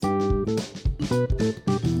We're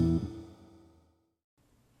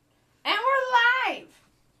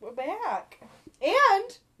back.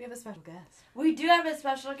 And we have a special guest. We do have a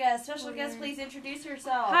special guest. Special guest, please introduce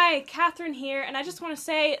yourself. Hi, Kathryn here, and I just want to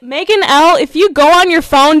say, Megan L., if you go on your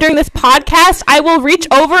phone during this podcast, I will reach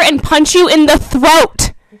over and punch you in the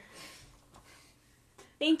throat.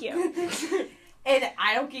 Thank you. And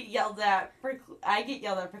I don't get yelled at I get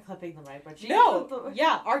yelled at for clipping the mic, but she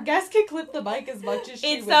our guest can clip the mic as much as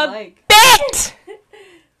she it's would a like. Bit!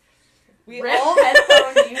 We all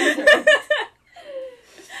headphone users.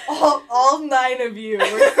 All 9 of you,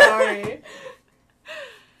 we're sorry.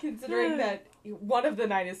 Considering that one of the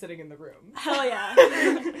 9 is sitting in the room. Hell yeah.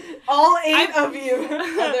 All 8 of you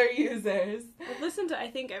other users. I've listened to, I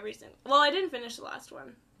think, every single... Well, I didn't finish the last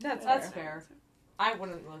one. That's fair. I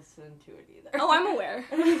wouldn't listen to it either. Oh, I'm aware.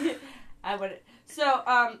 I wouldn't. So,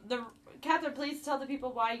 Kathryn, please tell the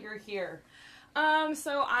people why you're here.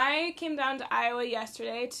 So I came down to Iowa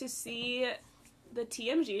yesterday to see the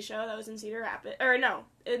TMG show that was in Cedar Rapids. Or, no,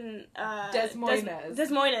 in, Des Moines. Des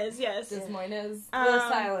Moines, yes. Des Moines. The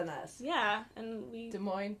silent S. Yeah, and we... Des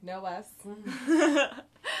Moines, no S.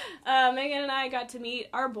 Megan and I got to meet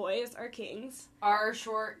our boys, our kings. Our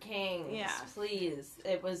short kings. Yeah. Please.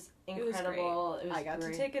 It was incredible. It was I got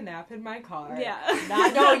great. to take a nap in my car. Yeah.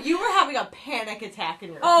 No, you were having a panic attack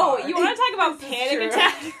in your car. Oh, you want to talk about panic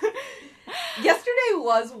attack? Yesterday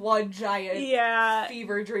was one giant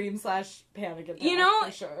fever dream / panic attack, you know,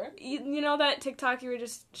 for sure. You know that TikTok you were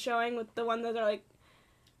just showing with the one that they're like,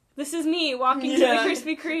 this is me walking to the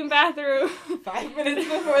Krispy Kreme bathroom. 5 minutes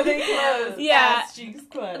before they close. Yeah. Cheeks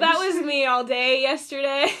clenched. That was me all day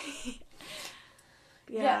yesterday.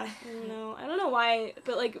 Yeah. I don't know why,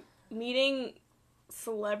 but like meeting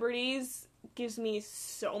celebrities gives me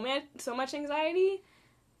so much anxiety.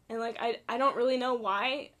 And like I don't really know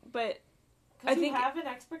why, but I think you have an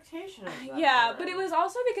expectation of that. Yeah, already. but it was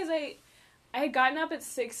also because I had gotten up at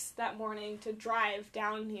 6 that morning to drive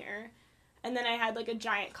down here, and then I had like a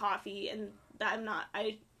giant coffee, and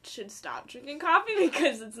I should stop drinking coffee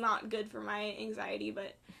because it's not good for my anxiety,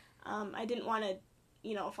 but I didn't want to,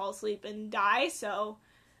 fall asleep and die, so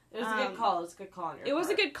it was a good call. It was a good call on your part. It was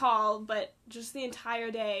a good call, but just the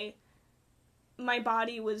entire day, my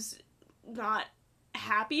body was not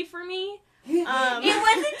happy for me. It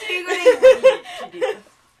wasn't doing what it needed to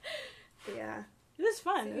do. Yeah. It was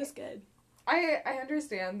fun. It was good. I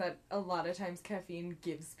understand that a lot of times caffeine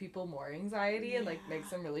gives people more anxiety and, makes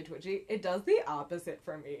them really twitchy. It does the opposite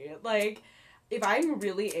for me. Like, if I'm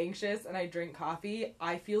really anxious and I drink coffee,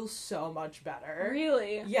 I feel so much better.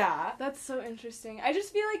 Really? Yeah. That's so interesting. I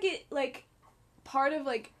just feel like part of,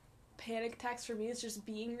 panic attacks for me is just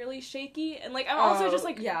being really shaky. And, I'm also just,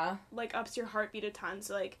 ups your heartbeat a ton.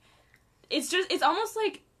 So, it's almost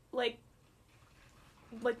like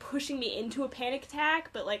pushing me into a panic attack,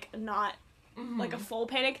 but not a full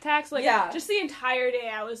panic attack. So just the entire day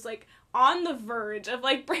I was on the verge of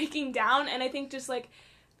breaking down, and I think just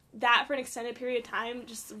that for an extended period of time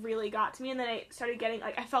just really got to me. And then I started getting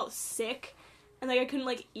I felt sick, and I couldn't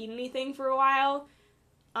eat anything for a while.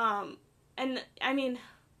 And I mean,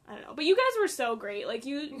 I don't know, but you guys were so great.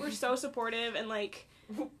 You were so supportive, and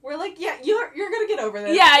we're yeah, you're gonna get over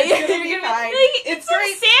this. Yeah, it's gonna be fine. It's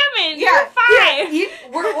great. Salmon. Yeah, you're fine. Yeah,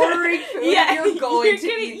 we're ordering food. Yeah, you're going to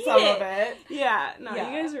eat some of it. Yeah, no, you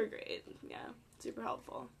guys were great. Yeah, super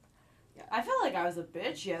helpful. Yeah. I felt like I was a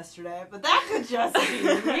bitch yesterday, but that could just be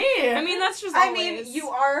me. I mean, that's just always... I mean, you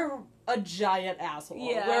are a giant asshole.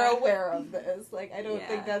 Yeah. We're aware of this. I don't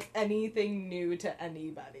think that's anything new to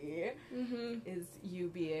anybody. Mm-hmm. Is you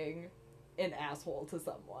being an asshole to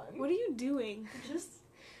someone. What are you doing? Just...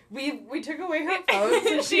 We took away her phone,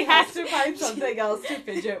 so she has to find something else to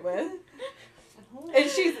fidget with. And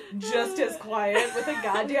she's just as quiet with a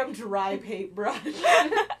goddamn dry paintbrush.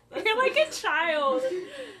 You're like a child.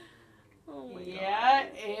 Oh my God.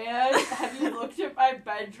 And have you looked at my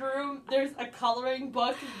bedroom? There's a coloring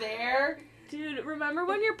book there. Dude, remember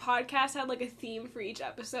when your podcast had a theme for each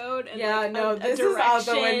episode? And, this is out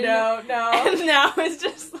the window. No. And now it's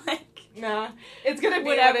just nah. It's gonna be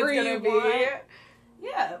whatever what it's gonna be. Want.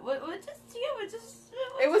 Yeah,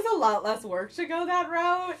 it was a lot less work to go that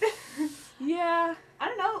route. Yeah. I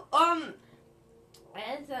don't know.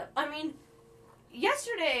 I mean,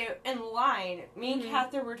 yesterday in line, me and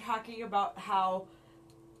Kathryn were talking about how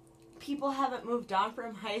people haven't moved on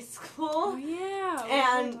from high school. Oh, yeah.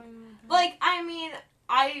 And, I mean,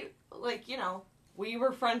 we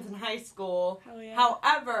were friends in high school. Oh, yeah.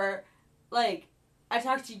 However, I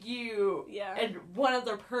talked to you and one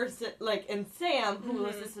other person, and Sam, who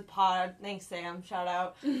listens to the pod, thanks Sam, shout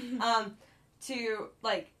out, to,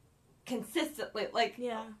 consistently,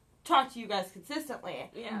 talk to you guys consistently.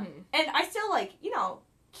 Yeah. Mm-hmm. And I still, like, you know,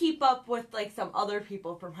 keep up with, like, some other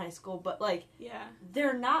people from high school, but, like,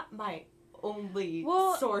 they're not my only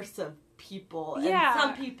source of people. Yeah. And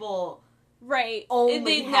some people only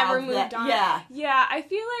they never moved on. Yeah. Yeah, I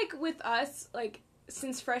feel like with us, like,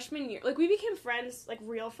 since freshman year, like, we became friends, like,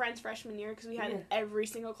 real friends freshman year, because we had every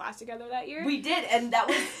single class together that year. We did, and that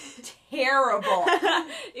was terrible.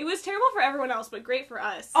 It was terrible for everyone else, but great for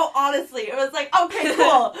us. Oh, honestly, it was like, okay,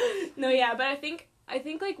 cool. No, yeah, but I think,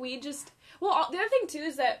 like, we just... Well, the other thing, too,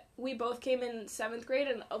 is that we both came in 7th grade,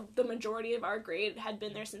 and the majority of our grade had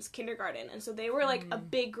been there since kindergarten, and so they were, like, a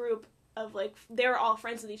big group of, like, they were all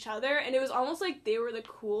friends with each other, and it was almost like they were the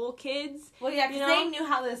cool kids. Well, yeah, because they knew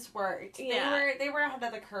how this worked. Yeah. They were ahead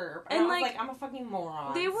of the curve. And I was like, I'm a fucking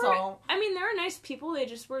moron. They were, I mean, they were nice people, they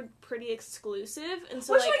just were pretty exclusive, and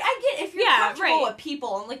so, which, like, I get if you're comfortable with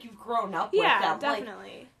people and, like, you've grown up with them. Yeah,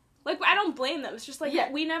 definitely. Like, I don't blame them. It's just, like,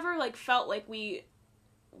 we never, like, felt like we,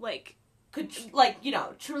 like... could, like, you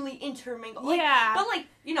know, truly intermingle. Like, but, like,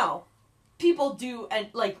 you know, people do, and,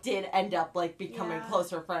 like, did end up, like, becoming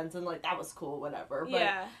closer friends, and, like, that was cool, whatever. But,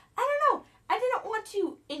 I don't know. I didn't want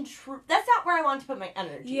to intrude. That's not where I wanted to put my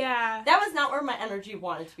energy. Yeah. That was not where my energy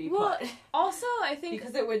wanted to be put. Also, I think...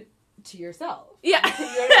 Because it would... to yourself. Yeah.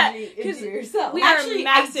 Into yourself. We are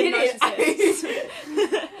massive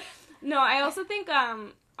narcissists. No, I also think,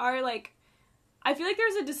 our, like... I feel like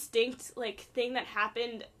there's a distinct, like, thing that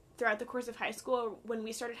happened throughout the course of high school when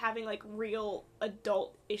we started having, like, real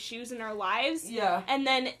adult issues in our lives. Yeah. And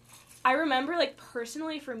then I remember, like,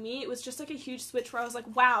 personally for me, it was just, like, a huge switch where I was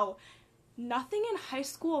like, wow, nothing in high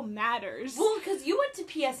school matters. Well, because you went to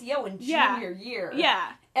PSEO in junior year.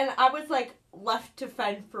 Yeah. And I was, like, left to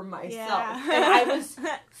fend for myself. Yeah. And I was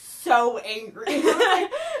so angry. I was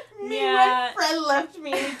like, my friend left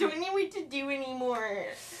me. Do I know what to do anymore?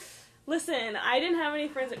 Listen, I didn't have any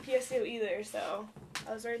friends at PSEO either, so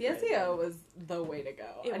I was very PSEO was the way to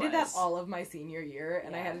go. I did that all of my senior year,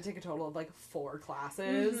 and I had to take a total of, like, 4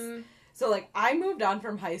 classes. Mm-hmm. So, like, I moved on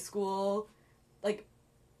from high school, like,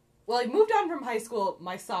 I moved on from high school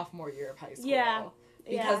my sophomore year of high school. Yeah.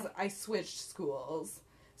 Because I switched schools.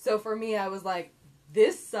 So, for me, I was like,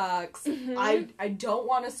 this sucks. Mm-hmm. I don't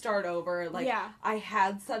want to start over. Like, I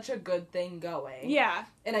had such a good thing going. Yeah.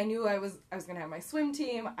 And I knew I was going to have my swim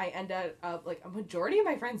team. I ended up, like, a majority of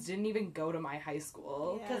my friends didn't even go to my high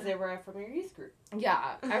school. Because they were from your youth group.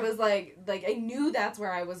 Yeah. I was like, I knew that's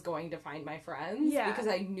where I was going to find my friends. Yeah. Because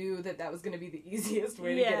I knew that was going to be the easiest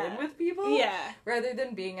way to get in with people. Yeah. Rather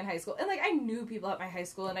than being in high school. And, like, I knew people at my high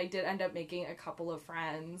school, and I did end up making a couple of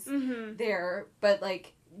friends there. But,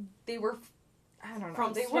 like, they were... I don't know.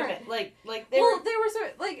 From they swimming. weren't they were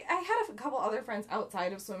sort of, like, I had a couple other friends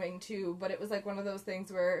outside of swimming too, but it was like one of those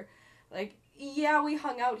things where, like, yeah, we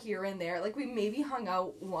hung out here and there. Like, we maybe hung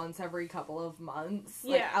out once every couple of months,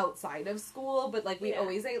 like, outside of school, but, like, we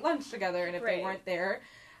always ate lunch together, and if they weren't there,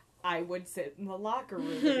 I would sit in the locker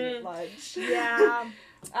room and eat lunch.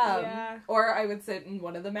 Or I would sit in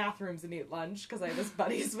one of the math rooms and eat lunch, because I was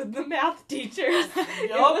buddies with the math teachers. It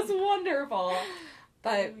was wonderful.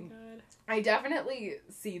 But... I definitely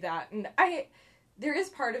see that, and there is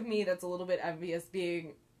part of me that's a little bit envious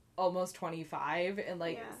being almost 25 and,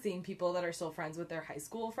 like, seeing people that are still friends with their high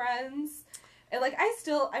school friends, and, like, I'm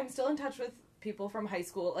still in touch with people from high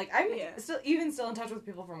school, like, I'm still in touch with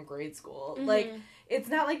people from grade school, like, it's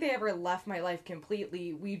not like they ever left my life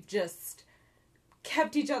completely, we've just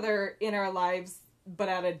kept each other in our lives, but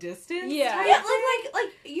at a distance.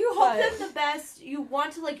 Like you hope them the best. You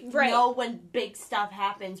want to, like, know when big stuff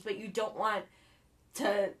happens, but you don't want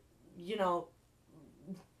to, you know,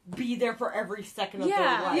 be there for every second of their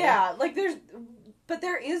life. Yeah, like,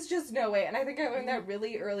 there is just no way, and I think I learned that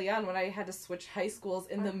really early on when I had to switch high schools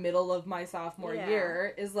in the middle of my sophomore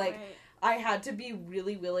year, is, like, I had to be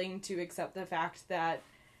really willing to accept the fact that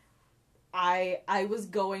I was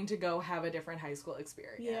going to go have a different high school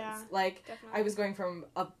experience. Yeah, like, definitely. I was going from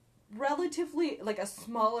a relatively, like, a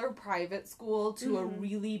smaller private school to a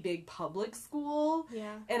really big public school.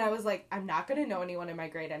 Yeah. And I was like, I'm not going to know anyone in my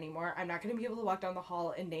grade anymore. I'm not going to be able to walk down the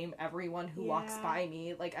hall and name everyone who walks by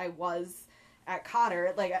me like I was at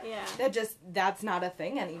Cotter. Like, that's not a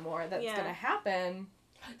thing anymore. That's going to happen.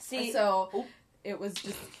 See, so it was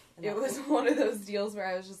just, it was one of those deals where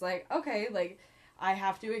I was just like, okay, like, I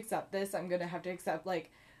have to accept this. I'm going to have to accept,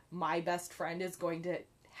 like, my best friend is going to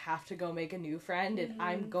have to go make a new friend, and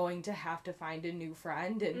I'm going to have to find a new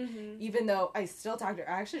friend, and even though I still talk to her,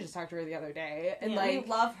 I actually just talked to her the other day, and, like... We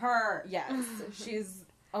love her! Yes. She's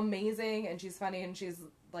amazing, and she's funny, and she's,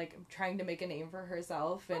 like, trying to make a name for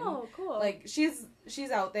herself, and... Oh, cool. Like, she's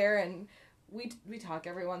out there, and we talk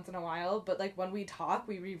every once in a while, but, like, when we talk,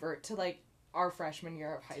 we revert to, like, our freshman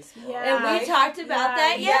year of high school. Yeah. And we talked about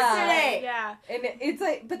that yesterday. Yeah. And it's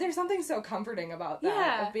like, but there's something so comforting about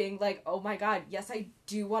that, of being like, oh my god, yes, I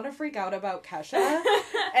do want to freak out about Kesha,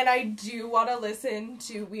 and I do want to listen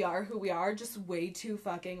to We Are Who We Are just way too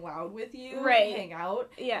fucking loud with you, and hang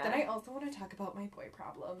out. Yeah. Then I also want to talk about my boy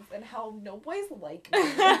problems, and how no boys like me,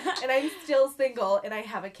 and I'm still single, and I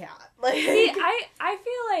have a cat. Like, see, I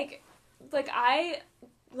feel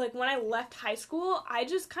like when I left high school, I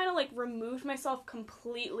just kind of, like, removed myself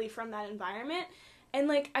completely from that environment. And,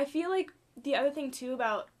 like, I feel like the other thing, too,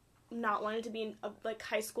 about not wanting to be in, like,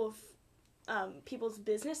 high school people's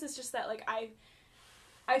business is just that, like,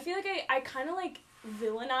 I feel like I kind of, like,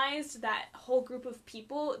 villainized that whole group of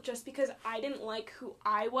people just because I didn't like who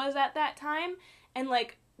I was at that time. And,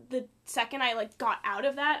 like, the second I, like, got out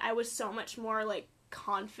of that, I was so much more, like,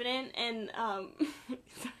 confident and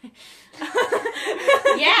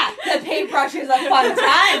yeah, the paintbrush is a fun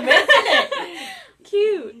time, isn't it?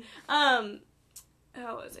 Cute. What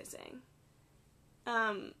was I saying?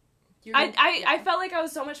 I felt like I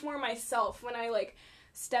was so much more myself when I, like,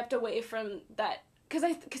 stepped away from that,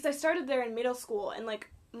 because I started there in middle school, and, like,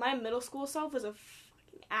 my middle school self was a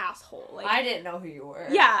asshole. Like, I didn't know who you were.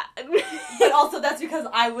 Yeah. But also that's because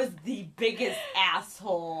I was the biggest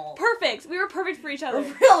asshole. Perfect. We were perfect for each other.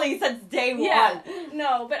 Really, since day one. Yeah.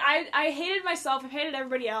 No, but I hated myself. I hated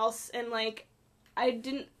everybody else, and, like, I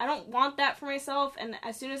don't want that for myself, and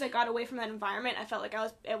as soon as I got away from that environment, I felt like I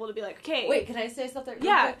was able to be like, okay. Wait, can I say something?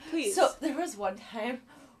 Yeah, please. So, there was one time,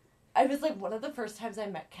 I was, like, one of the first times I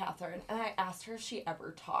met Kathryn, and I asked her if she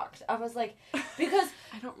ever talked. I was like, because...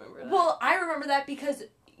 I don't remember that. Well, I remember that because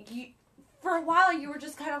for a while you were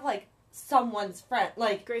just kind of, like, someone's friend.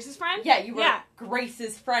 Like... Grace's friend? Yeah, you were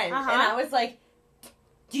Grace's friend. Uh-huh. And I was like,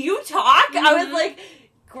 do you talk? Mm-hmm. I was like...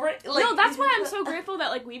 no, that's why I'm so grateful that,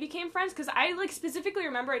 like, we became friends, because I, like, specifically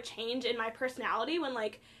remember a change in my personality when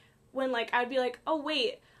I'd be like, oh,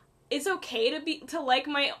 wait, it's okay to like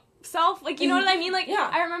myself, like, you know what I mean? Like,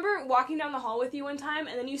 I remember walking down the hall with you one time,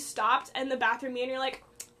 and then you stopped in the bathroom mirror, and you're like,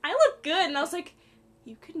 I look good, and I was like,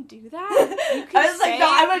 you can do that? You can I was like, no,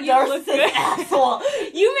 I'm a narcissist asshole.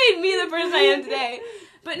 You made me the person I am today.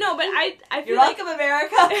 But no, but I feel You're like... welcome,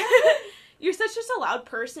 America. You're such just a loud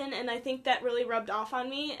person, and I think that really rubbed off on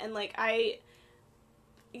me, and, like, my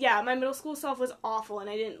middle school self was awful, and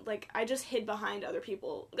I just hid behind other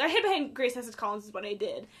people. I hid behind Grace Essex Collins is what I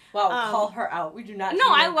did. Well, call her out. We do not... No,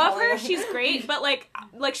 I love her. She's great, but, like,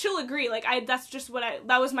 she'll agree. Like, that's just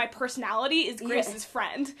that was my personality, is Grace's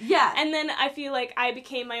friend. Yeah. And then I feel like I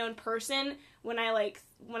became my own person when I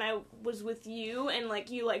was with you, and, like,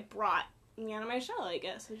 you, like, brought me out of my shell, I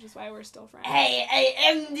guess, which is why we're still friends. Hey, I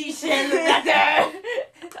am the shell better.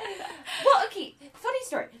 Well, okay, funny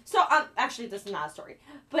story. So, actually, this is not a story,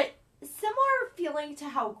 but similar feeling to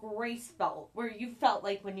how Grace felt, where you felt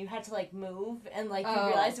like when you had to, like, move, and, like, you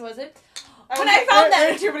realized it wasn't. When I found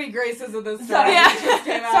that... too many Graces in this story.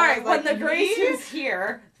 Sorry, when the Grace was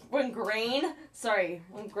here, when Clarice,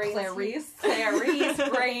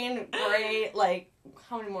 Grain, Gray, like,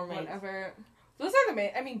 how many more names? Whatever. Those are the main...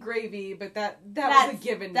 I mean, Gravy, but that's was a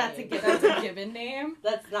given name. That's a given name.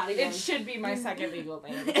 That's not a given. It should be my second legal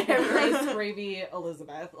name. Grace, Gravy,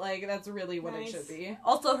 Elizabeth. Like, that's really what it should be.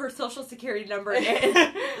 Also, her social security number.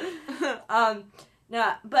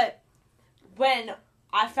 No, but when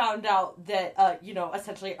I found out that,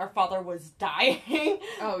 essentially our father was dying...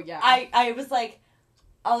 Oh, yeah. I was like,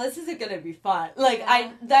 oh, this isn't gonna be fun. Like,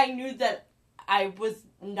 I knew that I was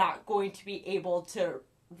not going to be able to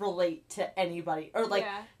relate to anybody, or like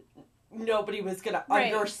nobody was gonna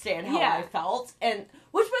understand how I felt, and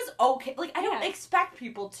which was okay. Like, I don't expect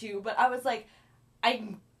people to, but I was like,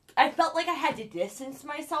 I felt like I had to distance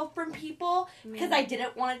myself from people because I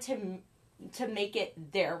didn't want it to make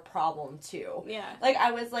it their problem too. Yeah, like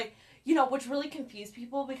I was like, which really confused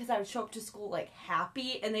people, because I would show up to school like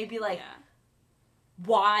happy, and they'd be like,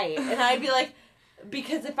 why? And I'd be like,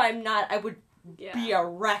 because if I'm not, I would be a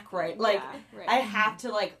wreck, right? Like, I have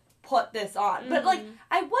to, like, put this on. But, like,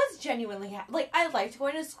 I was genuinely happy. Like, I liked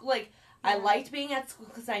going to school. Like, I liked being at school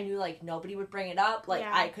because I knew, like, nobody would bring it up. Like,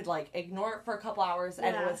 I could, like, ignore it for a couple hours,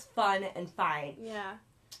 and it was fun and fine. Yeah.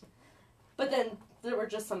 But then there were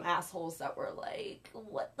just some assholes that were like,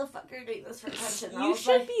 what the fuck are you doing this for attention? You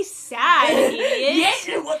should be sad, idiot.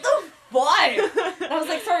 Yeah, what the fuck? And I was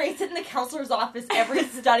like, sorry, I sit in the counselor's office every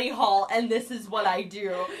study hall, and this is what I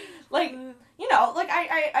do. Like, like,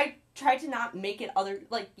 I tried to not make it other,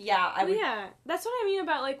 like, I would... Yeah, that's what I mean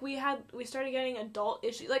about, like, we started getting adult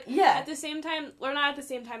issues. Like, at the same time, or not at the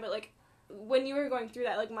same time, but, like, when you were going through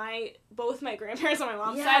that, like, both my grandparents on my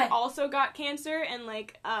mom's side also got cancer, and,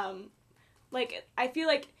 like, I feel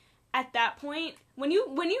like at that point, when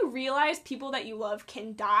you realize people that you love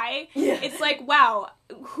can die, it's like, wow,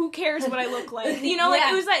 who cares what I look like? You know, like,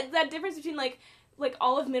 it was that difference between, like,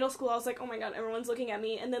 all of middle school, I was like, oh my god, everyone's looking at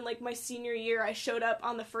me, and then, like, my senior year, I showed up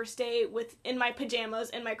on the first day in my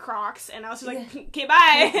pajamas and my Crocs, and I was just like, okay,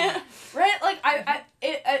 bye. Right? Like, I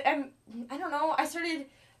don't know,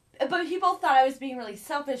 but people thought I was being really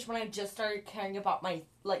selfish when I just started caring about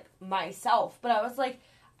myself, but I was like,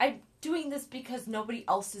 I'm doing this because nobody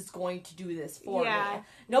else is going to do this for me.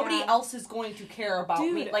 Nobody else is going to care about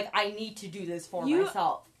me. Like, I need to do this for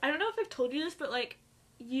myself. I don't know if I've told you this, but, like,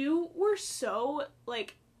 you were so,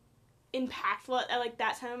 like, impactful at like,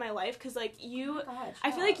 that time of my life, because, like,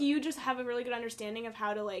 I feel like you just have a really good understanding of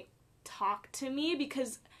how to, like, talk to me,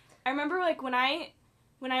 because I remember, like, when I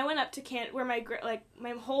went up to Canada, where my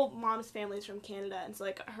whole mom's family is from Canada, and so,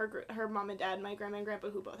 like, her mom and dad, my grandma and grandpa,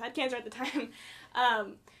 who both had cancer at the time,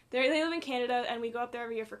 they live in Canada, and we go up there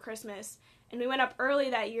every year for Christmas, and we went up early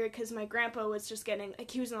that year because my grandpa was just getting,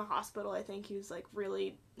 like, he was in the hospital, I think. He was, like,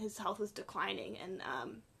 really, his health was declining, and,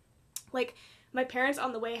 like, my parents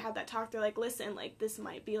on the way had that talk. They're like, listen, like, this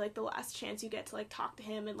might be, like, the last chance you get to, like, talk to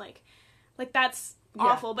him, and, like, that's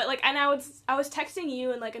awful. But, like, and I was texting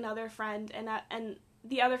you and, like, another friend, and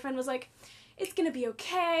the other friend was like, it's gonna be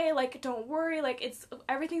okay, like, don't worry, like,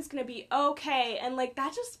 everything's gonna be okay, and, like,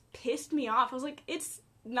 that just pissed me off. I was like, it's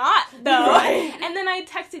not, though. Right. And then I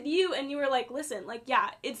texted you, and you were like, listen, like,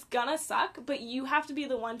 yeah, it's gonna suck, but you have to be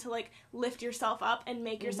the one to, like, lift yourself up and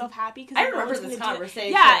make yourself happy. Cause I remember this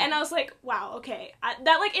conversation. Yeah, and I was like, wow, okay.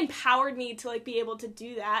 That, like, empowered me to, like, be able to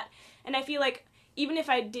do that, and I feel like, even if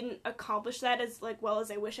I didn't accomplish that as, like, well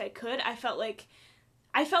as I wish I could, I felt like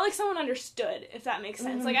someone understood, if that makes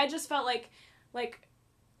sense. Like, I just felt like,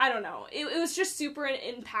 I don't know. It was just super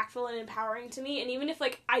impactful and empowering to me. And even if,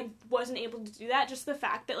 like, I wasn't able to do that, just the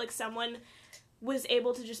fact that, like, someone was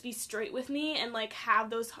able to just be straight with me and, like, have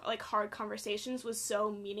those, like, hard conversations was so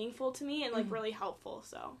meaningful to me and, like, really helpful.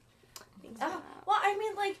 So, well, I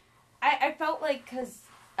mean, like, I felt like, because,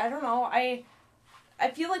 I don't know, I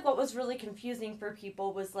feel like what was really confusing for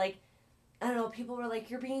people was, like, I don't know, people were like,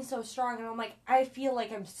 you're being so strong, and I'm like, I feel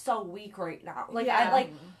like I'm so weak right now. Like, I,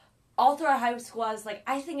 like, all throughout high school, I was like,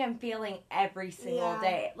 I think I'm failing every single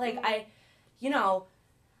day. Like, you know,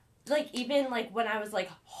 like, even, like, when I was, like,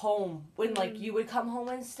 home, when, like, you would come home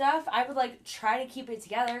and stuff, I would, like, try to keep it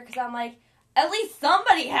together, because I'm like, at least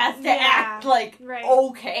somebody has to act, like,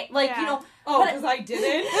 okay. Like, you know. Oh, because I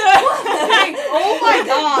didn't? Like, oh my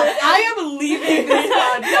god, I am leaving this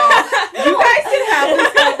podcast. You guys can have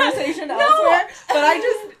this conversation elsewhere, but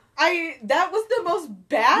that was the most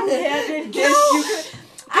backhanded gift you could.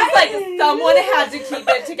 Just, like, someone had to keep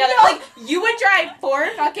it together. Like, you would drive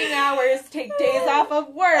 4 fucking hours, take days off of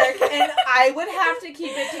work, and I would have to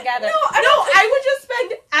keep it together. I would just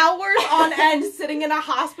spend hours on end sitting in a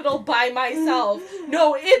hospital by myself.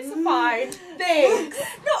 No, it's fine. Thanks.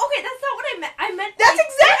 No, okay, that's not what I meant. I meant... That's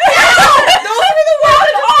exactly it! Those are the words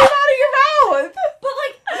that just came out of your mouth! But,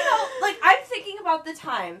 like, you know, like, I'm thinking about the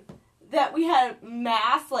time that we had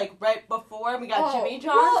mass, like, right before we got Jimmy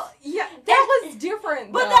John's. Well, yeah, that was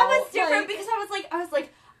different, But though. that was different, like, because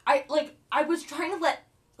I was trying to let,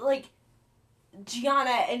 like, Gianna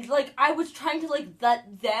and, like, I was trying to, like,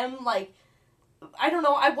 let them, like, I don't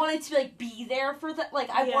know, I wanted to, like, be there for that, like,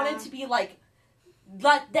 I wanted to be, like,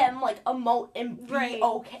 let them, like, emote and be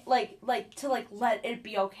okay, like, to, like, let it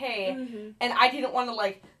be okay, and I didn't want to,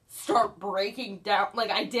 like, start breaking down, like,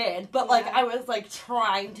 I did, but, like, I was, like,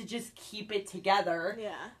 trying to just keep it together,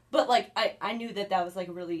 but, like, I knew that was, like,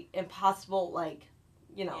 a really impossible, like,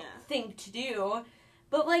 you know, thing to do,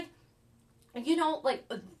 but, like, you know, like,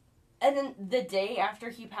 and then the day after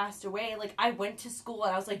he passed away, like, I went to school,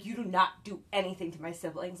 and I was like, you do not do anything to my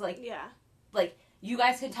siblings, like, like, you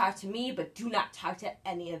guys can talk to me, but do not talk to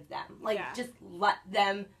any of them, like, just let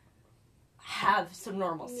them have some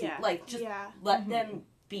normalcy, like, just let them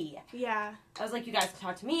be. I was like, you guys can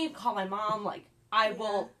talk to me, call my mom, like, I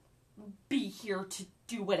will be here to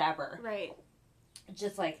do whatever.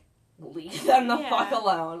 Just, like, leave them the fuck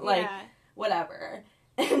alone. Like, whatever.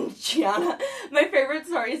 And Gianna, my favorite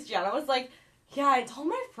story is Gianna was like, yeah, I told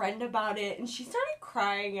my friend about it, and she started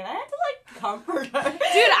crying, and I had to, like, comfort her. Dude,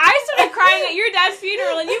 I started crying at your dad's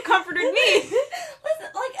funeral, and you comforted me.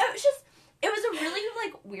 Listen, like, it was a really,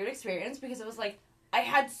 like, weird experience, because it was, like, I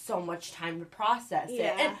had so much time to process it.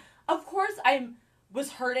 And, of course, I was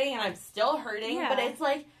hurting, and I'm still hurting, but it's,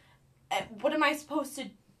 like, what am I supposed to,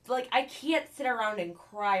 like, I can't sit around and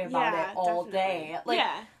cry about it all day. Like,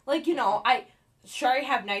 like, you know, sure, I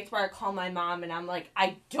have nights where I call my mom and I'm like,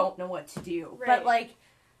 I don't know what to do. Right. But, like,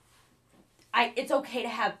 it's okay to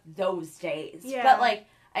have those days. Yeah. But, like,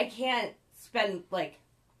 I can't spend, like,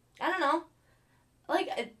 I don't know. Like,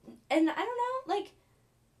 and I don't know, like,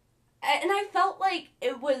 and I felt like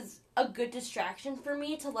it was a good distraction for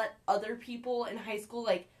me to let other people in high school,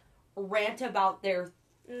 like, rant about their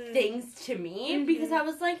things to me. Because I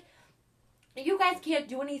was like, you guys can't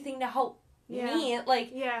do anything to help me.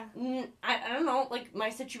 Like, I don't know, like, my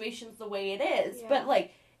situation's the way it is. But,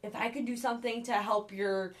 like, if I could do something to help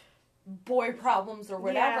your boy problems or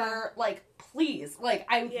whatever, like, please. Like,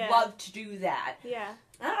 I would love to do that. Yeah.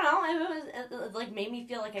 I don't know, it like, made me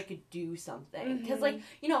feel like I could do something. Because, like,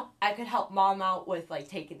 you know, I could help mom out with, like,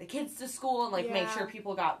 taking the kids to school and, like, make sure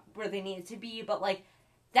people got where they needed to be. But, like,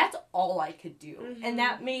 that's all I could do. And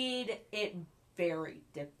that made it very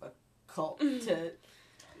difficult to,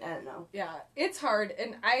 I don't know. Yeah, it's hard.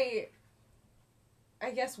 And I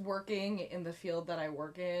guess working in the field that I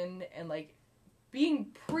work in and, like,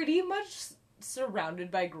 being pretty much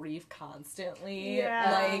surrounded by grief constantly,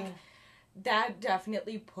 like, that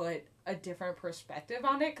definitely put a different perspective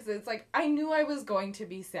on it, because it's like, I knew I was going to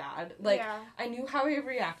be sad. Like, I knew how I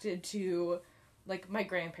reacted to, like, my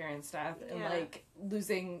grandparents' death, and, like,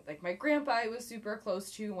 losing, like, my grandpa I was super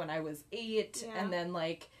close to when I was 8, and then,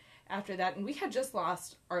 like, after that, and we had just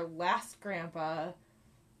lost our last grandpa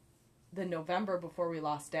the November before we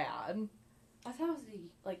lost Dad. I thought it was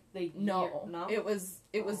the year. No, it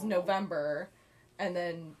was November, and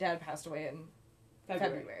then Dad passed away in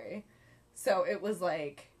February. So it was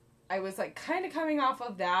like, I was like kind of coming off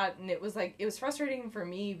of that, and it was like, it was frustrating for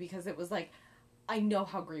me because it was like, I know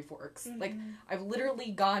how grief works. Like, I've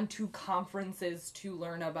literally gone to conferences to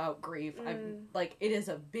learn about grief. I'm like, it is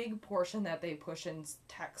a big portion that they push in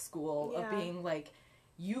tech school of being like,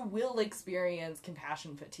 you will experience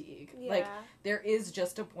compassion fatigue. Like, there is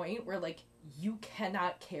just a point where, like, you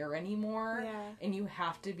cannot care anymore, and you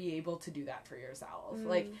have to be able to do that for yourself.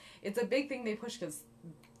 Like, it's a big thing they push, because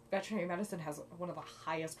veterinary medicine has one of the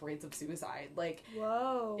highest rates of suicide. Like,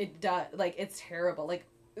 whoa, it does. Like, it's terrible. Like,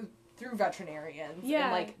 through veterinarians,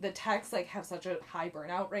 and, like, the techs, like, have such a high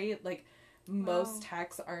burnout rate. Like, most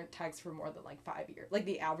techs aren't techs for more than, like, 5 years. Like,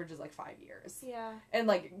 the average is, like, 5 years. Yeah. And,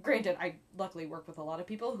 like, granted, I luckily work with a lot of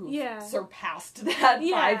people who surpassed that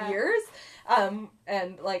 5 years.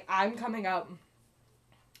 And, like, I'm coming up...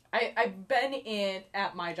 I've been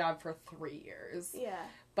at my job for 3 years. Yeah.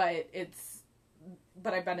 But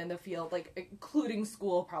I've been in the field, like, including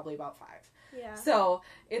school, probably about 5. Yeah. So,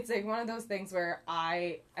 it's, like, one of those things where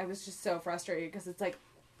I was just so frustrated, because it's, like,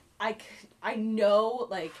 I know,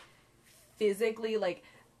 like, physically, like,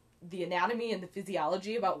 the anatomy and the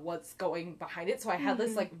physiology about what's going behind it. So I had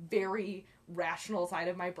this, like, very rational side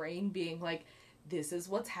of my brain being, like, this is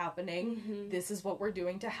what's happening. This is what we're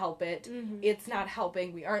doing to help it. It's not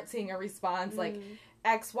helping. We aren't seeing a response. Like,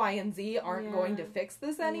 X, Y, and Z aren't going to fix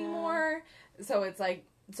this anymore. So it's like,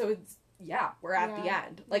 we're at the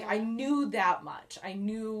end. Like, I knew that much. I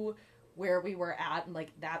knew where we were at, and,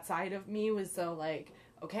 like, that side of me was so, like,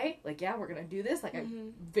 okay, like, we're gonna do this. Like, I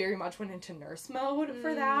very much went into nurse mode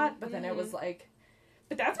for that, but then it was like,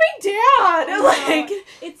 but that's my dad! Like,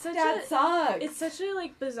 it's such that sucks. It's such a,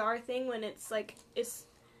 like, bizarre thing when it's, like,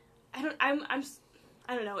 I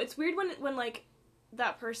don't know, it's weird when, like,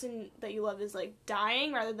 that person that you love is, like,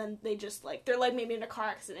 dying, rather than they just, like, they're, like, maybe in a car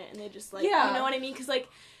accident, and they just, like, you know what I mean?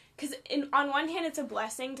 Because on one hand, it's a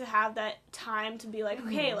blessing to have that time to be like,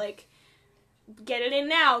 okay, like, get it in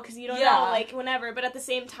now, because you don't know, like, whenever. But at the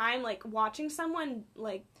same time, like, watching someone,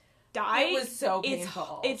 like, die, it was so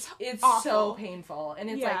painful. It's awful. So painful, and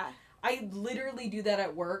it's like, I literally do that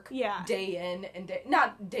at work, day in and day,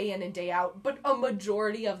 not day in and day out, but a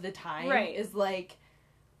majority of the time is like,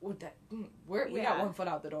 we got 1 foot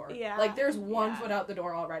out the door. Like, there's 1 foot out the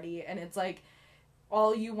door already, and it's like,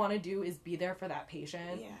 all you want to do is be there for that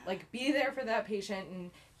patient. Like, be there for that patient,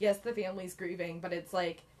 and yes, the family's grieving, but it's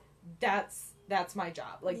like, that's my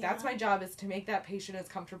job. Like, that's my job, is to make that patient as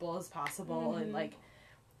comfortable as possible. And, like,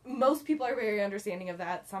 most people are very understanding of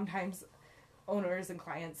that. Sometimes owners and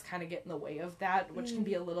clients kind of get in the way of that, which can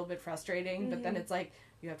be a little bit frustrating. But then it's like,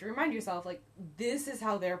 you have to remind yourself, like, this is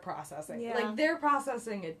how they're processing. Like, they're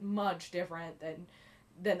processing it much different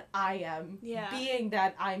than I am. Being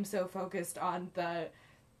that I'm so focused on the,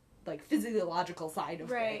 like, physiological side of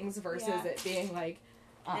things versus it being, like,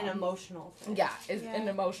 an emotional thing. An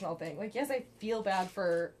emotional thing. Like, yes, I feel bad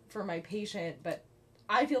for my patient, but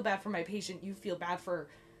I feel bad for my patient. You feel bad for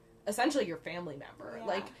essentially your family member.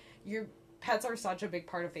 Like, pets are such a big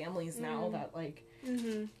part of families now that, like,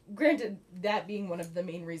 granted, that being one of the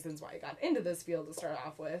main reasons why I got into this field to start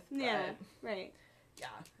off with. Yeah, right. Yeah,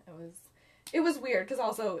 it was weird, because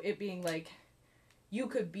also it being, like, you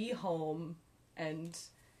could be home and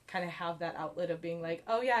kind of have that outlet of being like,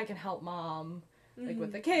 oh, yeah, I can help mom, like,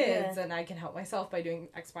 with the kids, and I can help myself by doing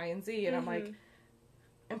X, Y, and Z, and I'm like,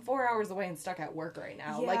 I'm 4 hours away and stuck at work right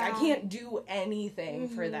now. Yeah. Like, I can't do anything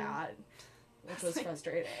for that, which was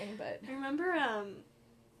frustrating, but... I remember,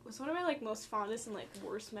 was one of my, like, most fondest and, like,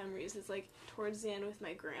 worst memories is, like, towards the end with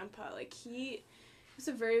my grandpa. Like, it was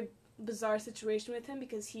a very bizarre situation with him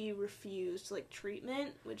because he refused, like,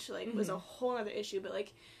 treatment, which, like, was a whole other issue, but,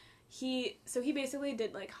 like, he basically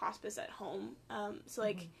did, like, hospice at home. So,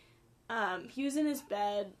 like, he was in his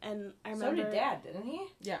bed, and I remember... So did Dad, didn't he?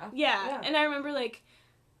 Yeah, and I remember, like,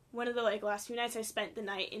 one of the, like, last few nights I spent the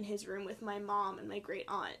night in his room with my mom and my great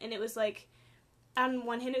aunt, and it was, like, on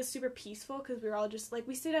one hand it was super peaceful because we were all just, like,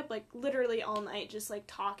 we stayed up, like, literally all night just, like,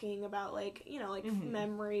 talking about, like, you know, like,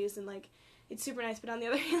 memories, and, like, it's super nice, but on the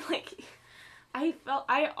other hand, like,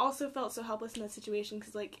 I also felt so helpless in that situation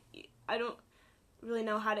because, like, I don't really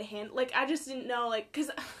know how to handle, like, I just didn't know, like,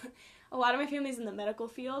 because a lot of my family's in the medical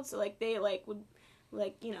field, so, like, they, like, would,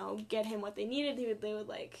 like, you know, get him what they needed. They would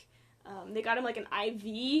like, they got him, like, an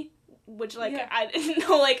IV, which, like, I didn't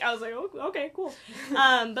know, like, I was like, oh, okay, cool.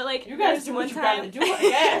 But, like, you guys do what you gotta do, I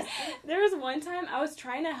guess. There was one time I was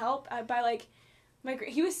trying to help by, like,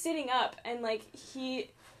 he was sitting up, and, like,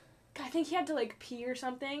 I think he had to, like, pee or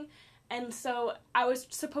something, and so I was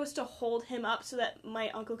supposed to hold him up so that my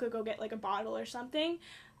uncle could go get, like, a bottle or something,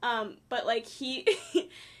 but, like, he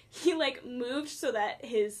like, moved so that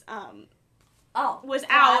his, was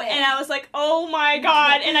out, and I was like, oh my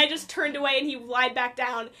god, and I just turned away, and he lied back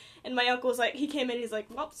down, and my uncle was like, he came in, he's like,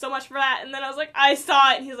 well, so much for that, and then I was like, I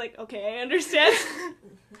saw it, and he's like, okay, I understand.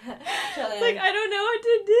 Like, I don't know what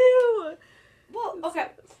to do. Well,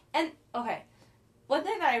 okay, one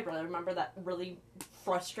thing that I really remember that really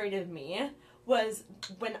frustrated me was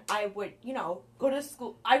when I would, you know, go to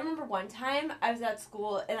school. I remember one time I was at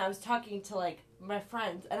school, and I was talking to, like, my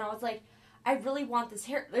friends, and I was like, I really want this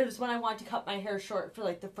hair. It was when I wanted to cut my hair short for,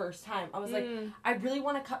 like, the first time. I was like, I really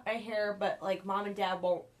want to cut my hair, but, like, Mom and Dad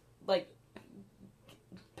won't, like,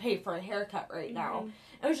 pay for a haircut right now.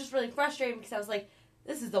 It was just really frustrating because I was like,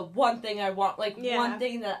 this is the one thing I want. Like, one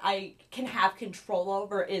thing that I can have control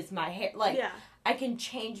over is my hair. Like, I can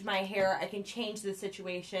change my hair. I can change the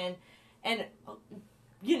situation. And,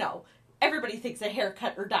 you know, everybody thinks a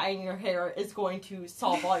haircut or dyeing your hair is going to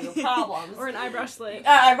solve all your problems. Or an eyebrow slit.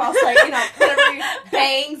 Eyebrow slit, you know, whatever.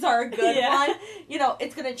 Bangs are a good one. You know,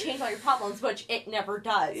 it's going to change all your problems, which it never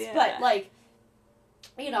does. Yeah. But, like,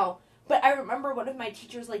 you know, but I remember one of my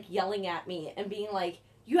teachers, like, yelling at me and being like,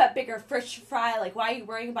 you have bigger fish to fry, like, why are you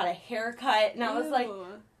worrying about a haircut? And I was like...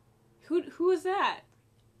 Who was that?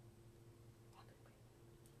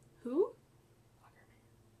 Who?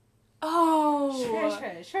 Oh.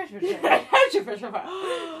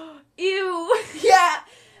 Ew. Yeah.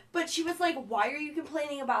 But she was like, why are you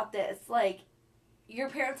complaining about this? Like, your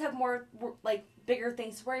parents have more, like, bigger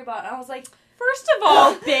things to worry about. And I was like... First of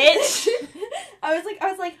all, bitch. I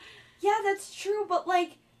was like, yeah, that's true, but,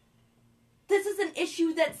 like, this is an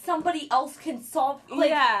issue that somebody else can solve.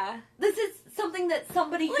 Like, this is something that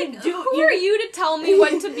somebody can do. Who are you to tell me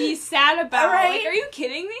what to be sad about? Right? Like, are you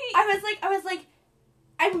kidding me? I was like,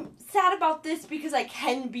 I'm sad about this because I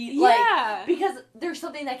can be, like, because there's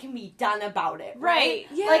something that can be done about it, right?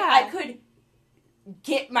 Yeah. Like, I could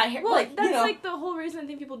get my hair, well, like, that's, you know. like, the whole reason I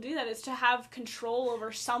think people do that is to have control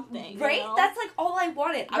over something, right? You know? That's, like, all I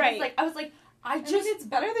wanted. I was like, I mean, it's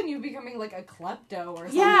better than you becoming, like, a klepto or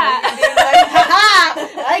something. Yeah. And being like,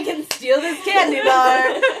 ha-ha! I can steal this candy bar,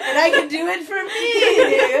 and I can do it for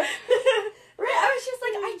me. Right? I was just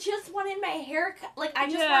like, I just wanted my haircut. Like, I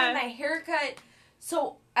just wanted my haircut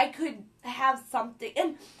so I could have something.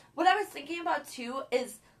 And what I was thinking about, too,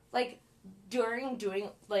 is, like, during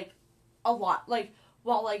doing, like, a lot, like,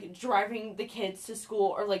 while, like, driving the kids to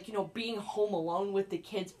school or, like, you know, being home alone with the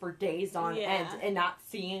kids for days on end and not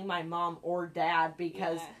seeing my mom or dad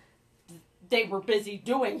because they were busy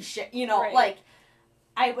doing shit, you know, like,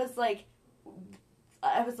 I was like,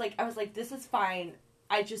 this is fine.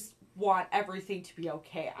 I just want everything to be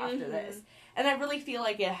okay after this. And I really feel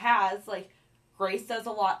like it has, like, Grace does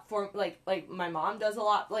a lot for, like, my mom does a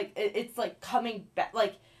lot, like, it's, like, coming back,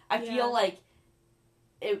 like, I feel like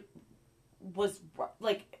it was,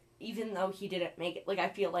 like, even though he didn't make it, like, I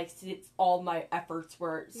feel like it's all my efforts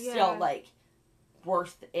were still, like,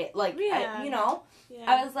 worth it, like, you know,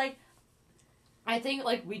 I was like, I think,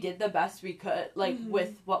 like, we did the best we could, like,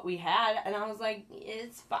 with what we had, and I was like,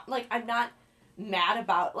 it's fine. Like, I'm not mad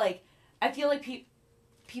about, like, I feel like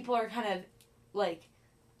people are kind of, like,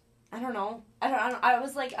 I don't know. I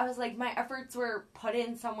was like, my efforts were put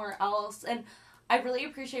in somewhere else, and I really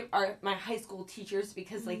appreciate my high school teachers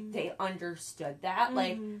because, like, they understood that.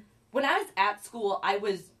 Like, when I was at school, I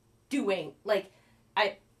was doing, like,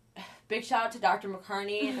 big shout out to Dr.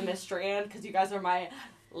 McCarney and Miss Strand, because you guys are my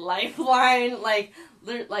lifeline. Like,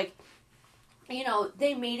 you know,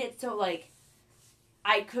 they made it so, like,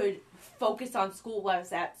 I could focus on school while I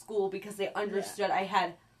was at school because they understood I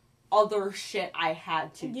had other shit I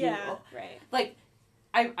had to do. Yeah, right. Like,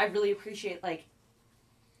 I really appreciate, like,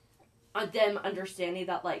 them understanding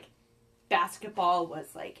that, like, basketball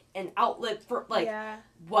was, like, an outlet for, like,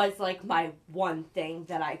 was, like, my one thing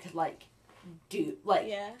that I could, like, do. Like,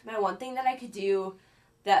 my one thing that I could do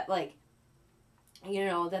that, like, you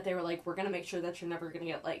know, that they were like, we're gonna make sure that you're never gonna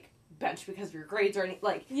get, like, benched because of your grades or anything.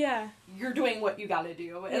 Like, you're doing what you gotta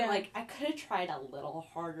do. And, like, I could have tried a little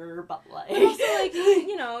harder, but, like... But also, like,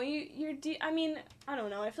 you know, I mean, I don't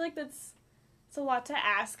know. I feel like it's a lot to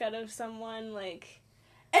ask out of someone, like...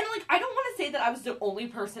 And, like, I don't want to say that I was the only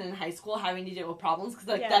person in high school having to deal with problems, because,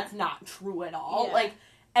 like, that's not true at all. Like,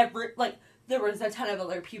 there was a ton of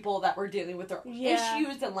other people that were dealing with their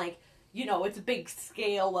issues, and, like, you know, it's a big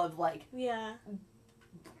scale of, like...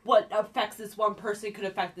 what affects this one person could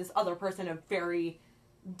affect this other person in a very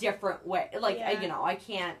different way. Like, you know, I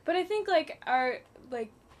can't... But I think, like, our,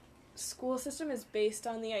 like, school system is based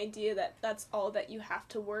on the idea that that's all that you have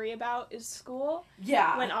to worry about is school.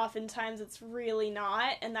 Yeah. When oftentimes it's really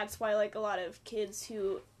not, and that's why, like, a lot of kids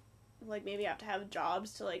who, like, maybe have to have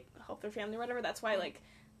jobs to, like, help their family or whatever, that's why, like,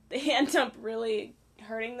 they end up really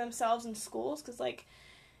hurting themselves in schools, because, like...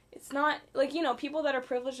 It's not, like, you know, people that are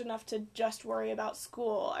privileged enough to just worry about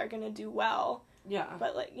school are going to do well. Yeah.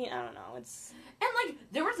 But, like, you know, I don't know, it's... And, like,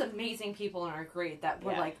 there was amazing people in our grade that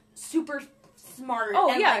were, like, super smart.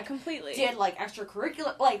 Oh, and, yeah, like, completely. Did, like,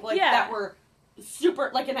 extracurricular, like, that were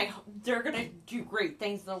super, like, and they're going to do great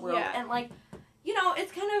things in the world. Yeah. And, like, you know,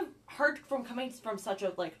 it's kind of hard coming from such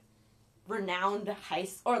a, like, renowned high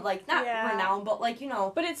school, or, like, not renowned, but, like, you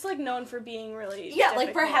know. But it's, like, known for being really difficult.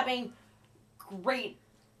 Like, for having great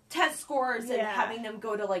test scores and having them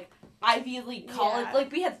go to, like, Ivy League college.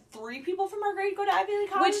 Like, we had 3 people from our grade go to Ivy League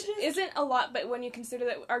colleges. Which isn't a lot, but when you consider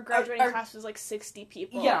that our graduating class was, like, 60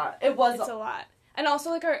 people. Yeah, it was. It's a lot. And also,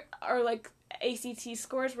 like, our like, ACT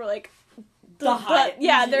scores were, like... The high.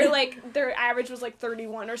 Their average was, like,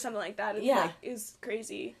 31 or something like that. It's, like, is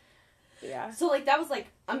crazy. Yeah. So, like, that was, like,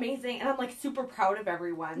 amazing. And I'm, like, super proud of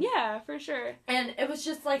everyone. Yeah, for sure. And it was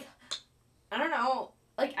just, like, I don't know...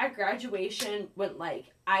 Like, at graduation, when, like,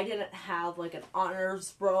 I didn't have, like, an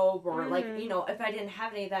honors robe, or, like, you know, if I didn't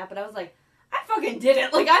have any of that, but I was like, I fucking did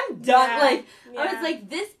it! Like, I'm done! Yeah. Like, I was like,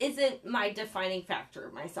 this isn't my defining factor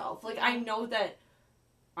of myself. Like, I know that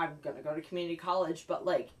I'm gonna go to community college, but,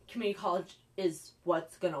 like, community college is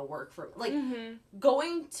what's gonna work for me. Like,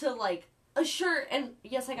 going to, like, sure, and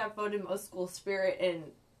yes, I got voted most school spirit in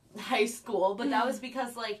high school, but that was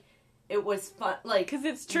because, like, it was fun, like... Because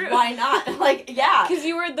it's true. Why not? Like, yeah. Because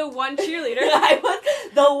you were the one cheerleader. I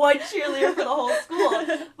was the one cheerleader for the whole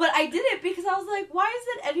school. But I did it because I was like, why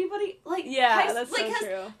isn't anybody, like... Yeah, that's so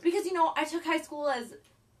true. Because, you know, I took high school as,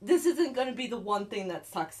 this isn't going to be the one thing that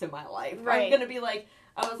sucks in my life. Right. I'm going to be like...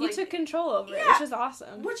 You took control over it, which is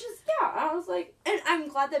awesome. Which is, I was like... And I'm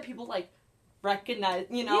glad that people, like, recognize,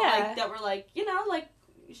 you know, like, that were like, you know, like...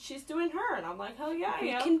 She's doing her, and I'm like, hell yeah,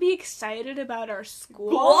 we can be excited about our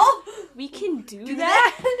school. Cool. We can do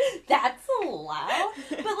that. That's allowed.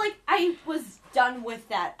 But, like, I was done with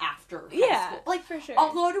that after high school. Like, for sure.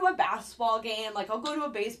 I'll go to a basketball game, like, I'll go to a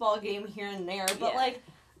baseball game here and there, but, like,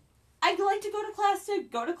 I like to go to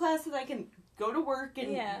class so that I can go to work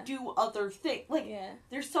and do other things. Like,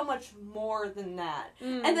 there's so much more than that.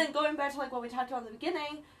 And then going back to, like, what we talked about in the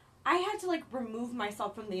beginning, I had to, like, remove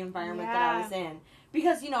myself from the environment that I was in.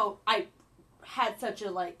 Because, you know, I had such a,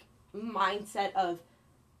 like, mindset of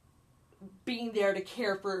being there to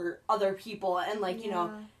care for other people and, like, you know,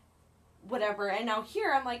 whatever. And now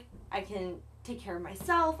here, I'm like, I can take care of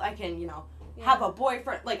myself. I can, you know, have a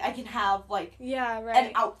boyfriend. Like, I can have, like,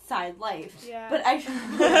 an outside life. Yeah. But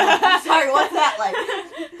sorry, what's that like?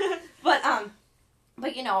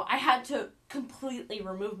 But, you know, I had to completely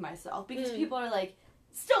remove myself because people are like,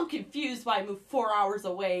 still confused why I moved 4 hours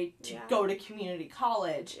away to go to community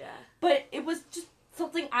college. Yeah. But it was just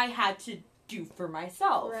something I had to do for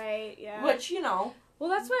myself. Right, yeah. Which, you know. Well,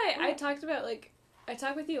 that's why I talked about, like, I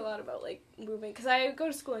talk with you a lot about, like, moving, because I go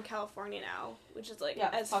to school in California now, which is, like,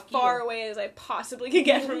 as far away as I possibly could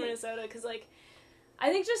get from Minnesota, because, like, I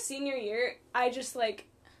think just senior year, I just, like,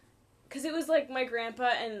 because it was, like, my grandpa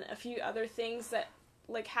and a few other things that,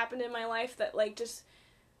 like, happened in my life that, like, just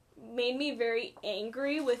made me very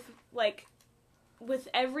angry with, like, with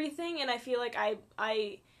everything, and I feel like I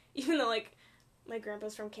even though, like, my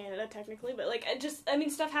grandpa's from Canada, technically, but, like,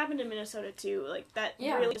 stuff happened in Minnesota, too, like, that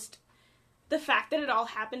really just, the fact that it all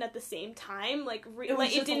happened at the same time, like,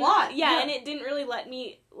 it didn't, a lot. Yeah, and it didn't really let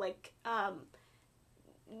me, like,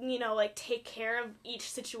 you know, like, take care of each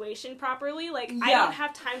situation properly. Like, I don't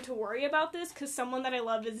have time to worry about this because someone that I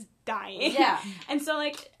loved is dying. Yeah. And so,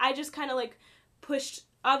 like, I just kind of, like, pushed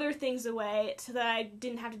other things away so that I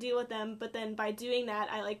didn't have to deal with them. But then by doing that,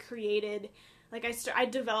 I, like, created, like, I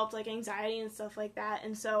developed, like, anxiety and stuff like that.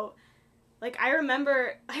 And so, like, I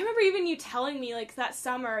remember even you telling me, like, that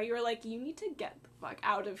summer, you were like, you need to get the fuck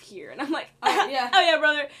out of here. And I'm like, oh, yeah,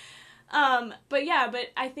 brother. But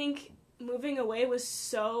I think moving away was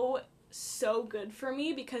so good for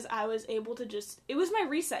me because I was able to it was my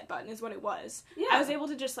reset button is what it was. Yeah. I was able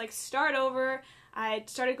to just, like, start over. I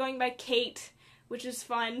started going by Kate, which is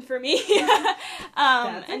fun for me.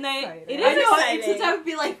 That's and exciting. It is exciting. Since I would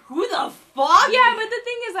be like, who the fuck? Yeah, but the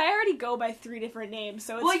thing is, I already go by 3 different names,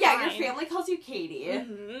 so it's fine. Your family calls you Katie.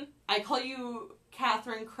 Mm-hmm. I call you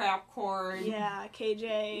Kathryn Crapcorn. Yeah,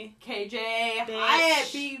 KJ. Bitch. Hi,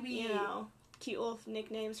 baby. You know, cute little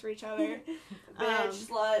nicknames for each other. Bitch,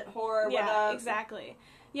 slut, whore, yeah, whatever. Exactly.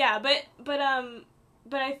 Yeah, but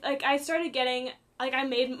I started getting, like, I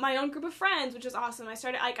made my own group of friends, which is awesome. I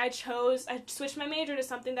switched my major to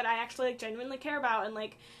something that I actually, like, genuinely care about, and,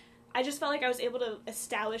 like, I just felt like I was able to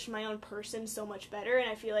establish my own person so much better, and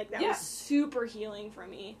I feel like that was super healing for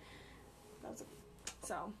me.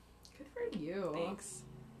 So. Good for you. Thanks.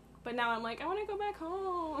 But now I'm like, I want to go back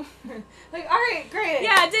home. Like, alright, great.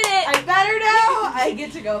 Yeah, I did it. I'm better now. I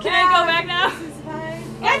get to go Can back. I go back now? This is fine.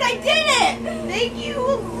 And I did it! Thank you,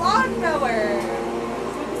 lawnmower.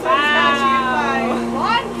 Wow.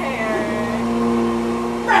 Lawn care.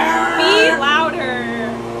 Be louder.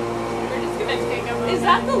 We're just gonna take a moment. Is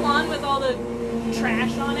that the lawn with all the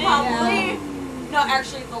trash on it? Probably. Yeah. No,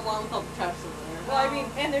 actually, the lawn with all the trash over there. Well, I mean,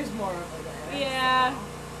 and there's more over there. Yeah.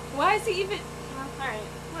 Why is he even... Alright,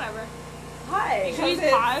 whatever. Hi. Can we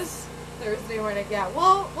pause? Thursday morning. Yeah,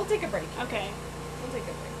 well, we'll take a break. Okay. We'll take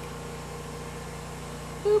a break.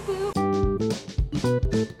 Boop, boop.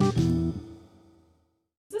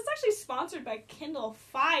 This is actually sponsored by Kindle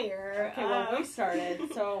Fire. Okay, well, we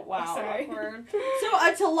started, so wow. Sorry. Awkward.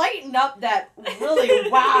 So, to lighten up that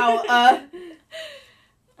really wow,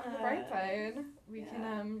 on the bright side, we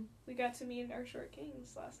can, we got to meet our short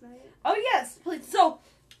kings last night. Oh, yes, please. So,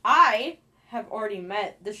 I have already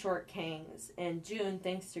met the Short Kings in June,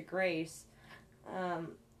 thanks to Grace.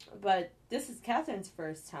 But this is Kathryn's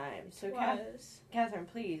first time. So, Kathryn,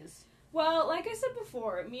 please. Well, like I said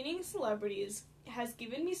before, meeting celebrities has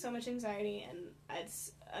given me so much anxiety, and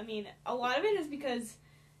a lot of it is because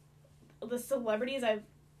the celebrities I've,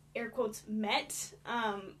 air quotes, met,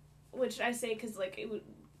 which I say because, like, it would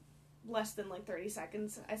less than, like, 30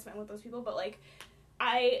 seconds I spent with those people, but, like,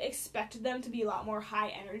 I expected them to be a lot more high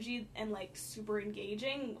energy and, like, super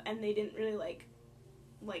engaging, and they didn't really, like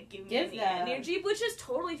give me any energy, which is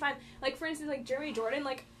totally fine. Like, for instance, like, Jeremy Jordan,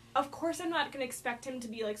 like, of course I'm not gonna expect him to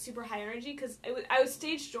be, like, super high energy, because I was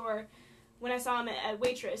stage door when I saw him at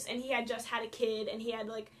Waitress, and he had just had a kid, and he had,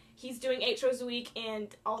 like, he's doing 8 shows a week,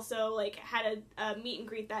 and also, like, had a meet and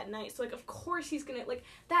greet that night, so, like, of course he's gonna, like,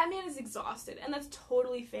 that man is exhausted, and that's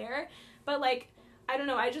totally fair, but, like, I don't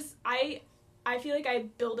know, I feel like I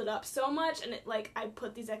build it up so much, and I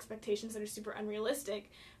put these expectations that are super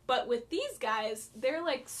unrealistic. But with these guys, they're,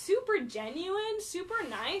 like, super genuine, super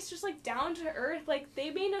nice, just, like, down to earth. Like, they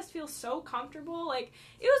made us feel so comfortable. Like,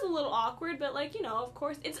 it was a little awkward, but, like, you know, of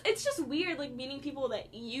course, it's just weird, like, meeting people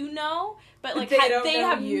that you know, but, like, they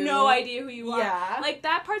have no idea who you are. Yeah. Like,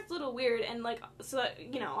 that part's a little weird, and, like, so,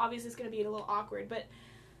 you know, obviously it's gonna be a little awkward, but,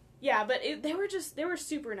 yeah, but they were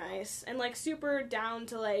super nice, and, like, super down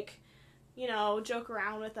to, like, you know, joke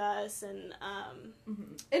around with us, and,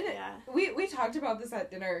 we talked about this at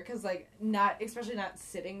dinner, because, like, especially not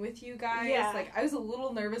sitting with you guys, like, I was a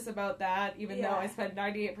little nervous about that, even though I spent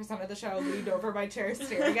 98% of the show leaned over my chair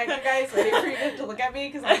staring at you guys, waiting for you to look at me,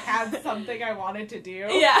 because I had something I wanted to do,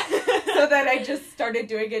 so then I just started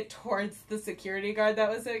doing it towards the security guard that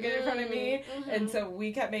was sitting in front of me, and so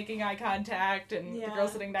we kept making eye contact, and the girl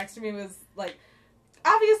sitting next to me was, like,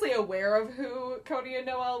 obviously aware of who Cody and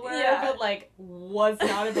Noelle were, but, like, was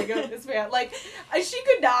not a big Otis fan. Like, she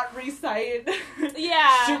could not recite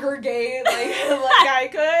Sugargate like I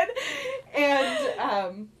could.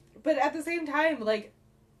 And, but at the same time, like,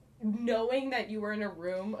 knowing that you were in a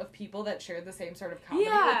room of people that shared the same sort of comedy,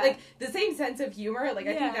 Yeah. like the same sense of humor. Like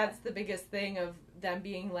I think that's the biggest thing of them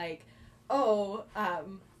being like, oh,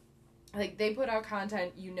 like they put out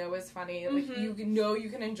content is funny, like you know you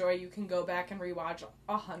can enjoy, you can go back and rewatch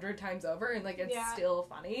 100 times over, and like it's still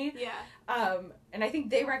funny. And I think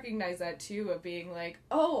they recognize that too, of being like,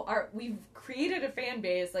 oh, we've created a fan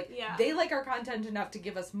base, like they like our content enough to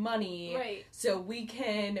give us money, right, so we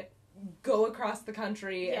can go across the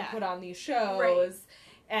country and put on these shows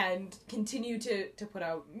and continue to put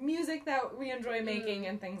out music that we enjoy making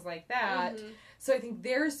and things like that. So I think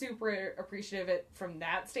they're super appreciative from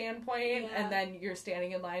that standpoint, and then you're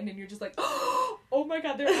standing in line and you're just like, oh my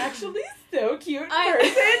god, they're actually so cute in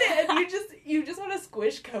person, and you just want to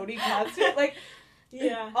squish Cody constantly. Like,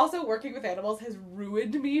 also working with animals has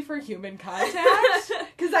ruined me for human contact,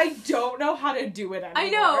 because I don't know how to do it anymore. I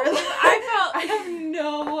know. I have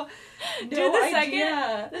no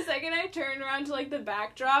idea. The second I turned around to like the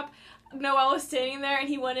backdrop, Noel was standing there, and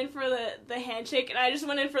he went in for the handshake, and I just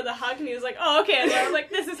went in for the hug, and he was like, oh, okay, and I was like,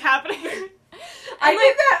 this is happening.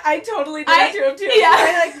 I totally did that to him, too.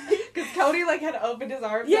 Yeah. Because Cody, like, had opened his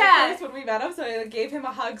arms at first when we met him, so I, like, gave him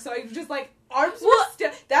a hug, so I was just, like, arms were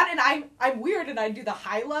still... That, and I'm weird, and I do the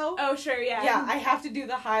high-low. Oh, sure, yeah. Yeah, I have to do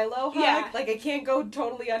the high-low hug. Yeah. Like, I can't go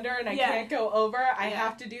totally under, and I can't go over. I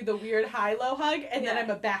have to do the weird high-low hug, and then I'm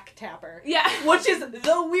a back tapper. Yeah. Which is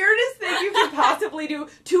the weirdest thing you can possibly do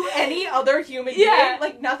to any other human being.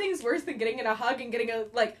 Like, nothing's worse than getting in a hug and getting a,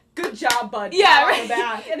 like, good job, bud. Yeah, right. On the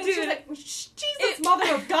back. And it's just like, Jesus,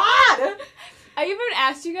 mother of God! I even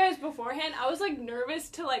asked you guys beforehand, I was, like, nervous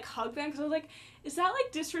to, like, hug them, because I was like, is that,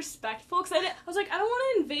 like, disrespectful? Because I was like, I don't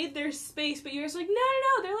want to invade their space, but you guys were like,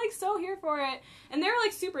 no, they're, like, so here for it. And they were,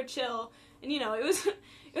 like, super chill. And, you know, it was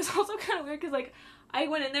also kind of weird, because, like, I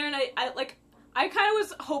went in there, and I kind of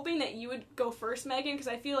was hoping that you would go first, Megan, because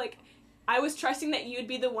I feel like I was trusting that you'd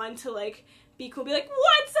be the one to, like, be cool, be like,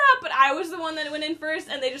 what's up? But I was the one that went in first,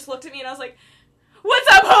 and they just looked at me, and I was like, what's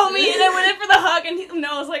up, homie? And I went in for the hug, and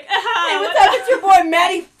Noah was like, hey, what's up? It's your boy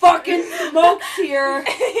Maddie fucking Smokes here.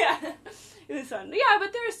 It was fun. Yeah,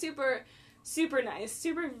 but they're super, super nice.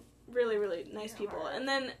 Super, really, really nice people. And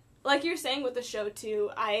then, like you're saying with the show,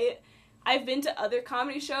 too, I've been to other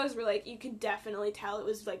comedy shows where, like, you could definitely tell it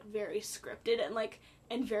was, like, very scripted and, like,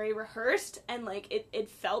 and very rehearsed, and, like, it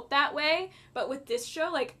felt that way. But with this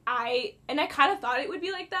show, like, I kind of thought it would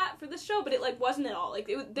be like that for this show, but it, like, wasn't at all.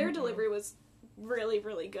 Like, their delivery was really,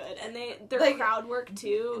 really good. And their like, crowd work,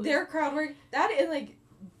 too. Their crowd work, that and, like,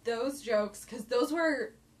 those jokes, because those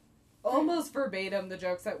were almost verbatim the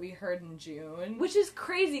jokes that we heard in June. Which is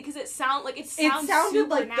crazy, because it sounded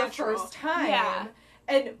like the first time. Yeah.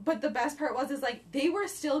 But the best part was like, they were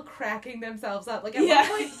still cracking themselves up. Like, at one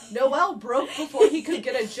point, Noel broke before he could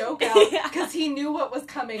get a joke out, because he knew what was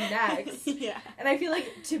coming next. And I feel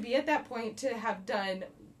like, to be at that point, to have done,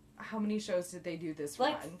 how many shows did they do this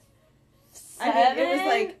run? 7? I mean,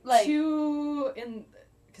 it was, like 2 in,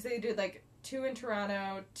 because they did, like, 2 in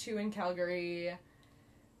Toronto, 2 in Calgary.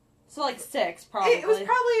 So, like, 6, probably. It was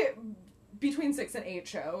probably between 6 and 8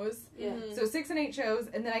 shows. Yeah. Mm-hmm. So, 6 and 8 shows,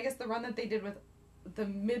 and then I guess the run that they did with the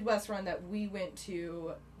Midwest run that we went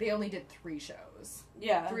to, they only did 3 shows.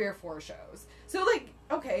 Yeah. 3 or 4 shows. So, like,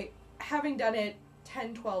 okay, having done it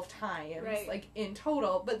 10, 12 times, like, in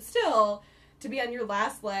total, but still, to be on your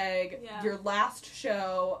last leg, your last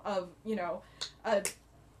show of, you know,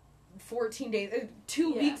 14 days,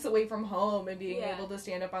 2 weeks away from home, and being able to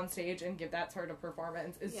stand up on stage and give that sort of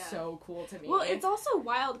performance is so cool to me. Well, it's also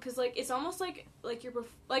wild, because, like, it's almost like you're,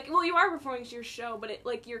 well, you are performing your show, but it,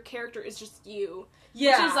 like, your character is just you.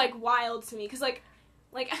 Yeah. Which is, like, wild to me, because, like,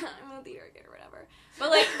 I'm a theater kid or whatever.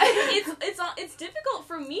 But, like, it's difficult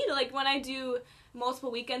for me to, like, when I do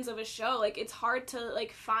multiple weekends of a show, like, it's hard to,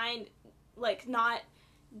 like, find, like, not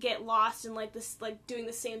get lost in, like, this, like, doing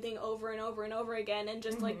the same thing over and over and over again, and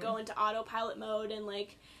just, like, go into autopilot mode, and,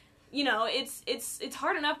 like, you know, it's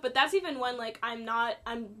hard enough, but that's even when, like, I'm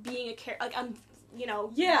being a character, like, I'm, you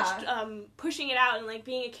know, pushing it out, and, like,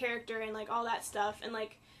 being a character, and, like, all that stuff, and,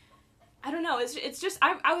 like, I don't know, it's just,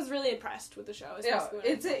 I was really impressed with the show.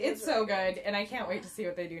 It's so good, and I can't wait to see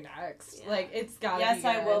what they do next. Yeah. Like, it's gotta be good. Yes,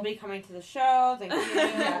 I will be coming to the show, thank you.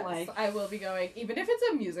 Yes, like, I will be going, even if it's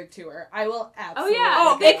a music tour, I will absolutely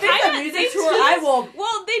if it's a music tour, I will.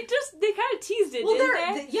 Well, they kind of teased it,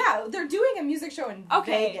 didn't they? They're doing a music show in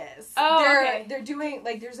Vegas. Oh, They're doing,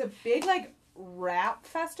 like, there's a big, like, rap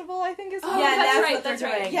festival, I think is what that's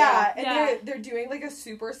right. Yeah, and they're doing, like, a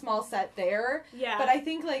super small set there. Yeah. But I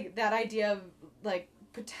think, like, that idea of, like,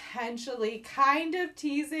 potentially kind of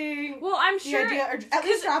teasing. Well, I'm sure, the idea, or at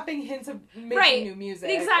least dropping hints of making new music.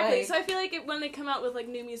 Exactly. Like, so I feel like when they come out with like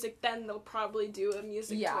new music, then they'll probably do a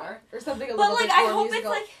music tour or something a little bit more musical. It's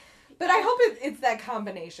like. But I hope it's that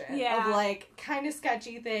combination of, like, kind of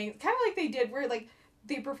sketchy things. Kind of like they did where, like,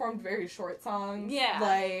 they performed very short songs. Yeah.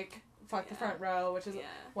 Like, Fuck the Front Row, which is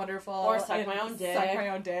wonderful. Or Suck My Own Dick. Suck My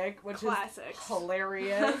Own Dick, which Classics. is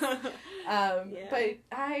hilarious. But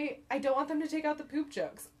I don't want them to take out the poop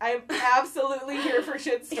jokes. I'm absolutely here for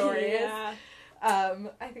shit stories. I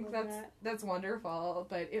think that's wonderful.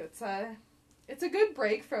 But it's a good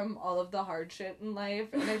break from all of the hard shit in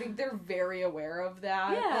life, and I think they're very aware of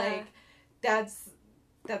that. Yeah. Like,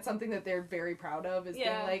 that's something that they're very proud of, is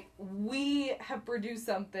being like, we have produced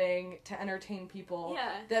something to entertain people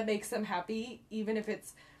that makes them happy, even if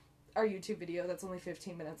it's our YouTube video that's only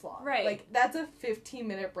 15 minutes long. Right. Like, that's a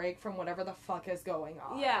 15-minute break from whatever the fuck is going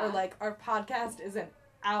on. Yeah. Or, like, our podcast is an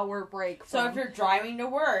hour break from... So if you're driving to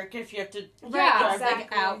work, if you have to... Yeah, exactly.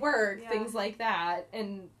 Like, at work, things like that,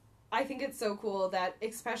 and... I think it's so cool that,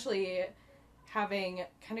 especially having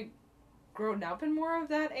kind of grown up in more of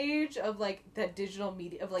that age of, like, that digital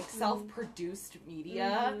media, of, like, self-produced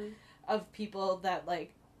media of people that,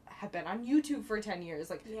 like, have been on YouTube for 10 years.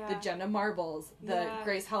 Like, the Jenna Marbles, the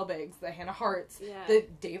Grace Helbigs, the Hannah Harts, the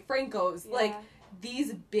Dave Francos. Like,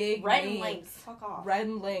 these big Red names. and Link. Fuck off. Red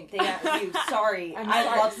and Link. They got you. Sorry.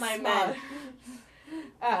 I love my men.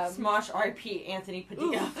 Smosh R.I.P. Anthony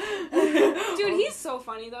Padilla. Dude, he's so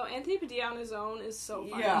funny though. Anthony Padilla on his own is so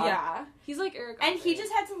funny. Yeah. He's like Eric. And he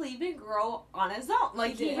just had to leave it grow on his own.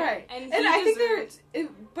 Like, he did. Right. And I think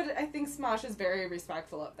but I think Smosh is very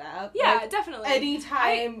respectful of that. Yeah, like, definitely.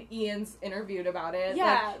 Anytime Ian's interviewed about it,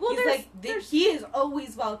 yeah, like, he's like, he is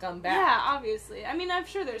always welcome back. Yeah, obviously. I mean, I'm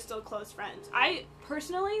sure they're still close friends. I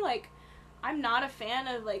personally, like, I'm not a fan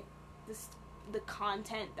of, like, the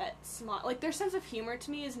content that like, their sense of humor to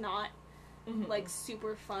me is not like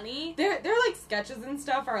super funny. Their like sketches and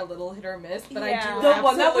stuff are a little hit or miss, but I do the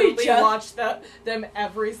one that we just watch them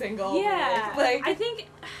every single week. Like,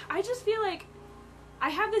 I just feel like I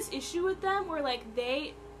have this issue with them where like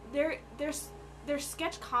their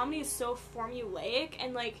sketch comedy is so formulaic,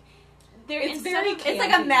 and like it's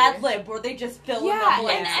like a Mad Lib where they just fill in the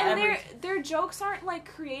blanks. and their jokes aren't like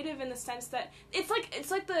creative in the sense that it's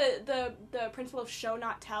like the principle of show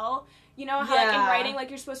not tell. You know how like in writing, like,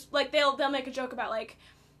 you're supposed to, like, they'll make a joke about like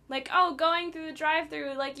oh, going through the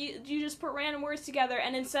drive-thru, like, you just put random words together,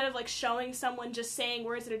 and instead of like showing someone just saying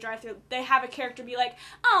words at a drive-thru, they have a character be like,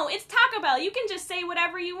 oh, it's Taco Bell, you can just say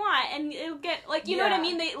whatever you want, and it'll get, like, you know what I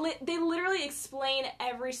mean? They literally explain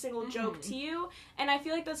every single joke to you, and I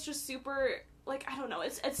feel like that's just super, like, I don't know,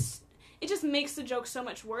 it just makes the joke so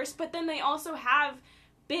much worse. But then they also have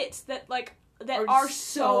bits that like that are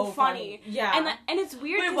so funny. Yeah. And it's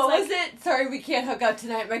weird. Wait, what was it? Sorry, we can't hook up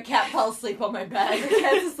tonight. My cat fell asleep on my bed. My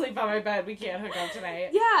cat's asleep on my bed. We can't hook up tonight.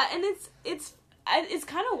 Yeah, and it's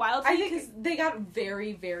kind of wild to me because they got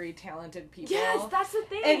very, very talented people. Yes, that's the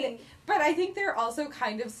thing. But I think they're also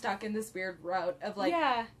kind of stuck in this weird route of, like,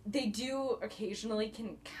 they do occasionally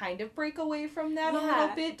can kind of break away from that a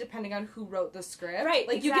little bit, depending on who wrote the script. Right,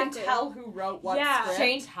 like, you can tell who wrote what script.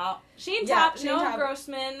 Shane Topp, Noah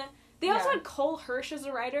Grossman. They also had Cole Hirsch as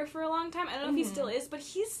a writer for a long time. I don't know if he still is, but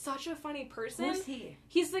he's such a funny person. Who's he?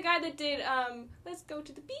 He's the guy that did, Let's Go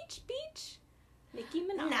to the Beach. Nicki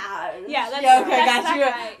Minaj. Nah. Yeah, that's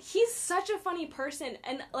that guy. He's such a funny person,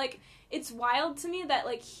 and, like, it's wild to me that,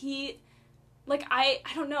 like, he, like, I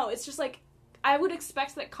don't know, it's just, like, I would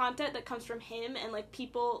expect that content that comes from him and, like,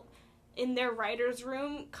 people in their writer's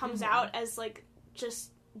room comes out as, like, just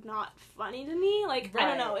not funny to me. Like, I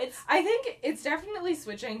don't know, I think it's definitely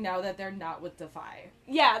switching now that they're not with Defy.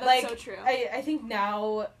 Yeah, that's like, so true. I think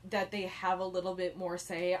now that they have a little bit more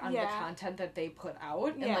say on the content that they put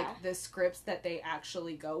out and, like, the scripts that they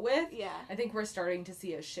actually go with, I think we're starting to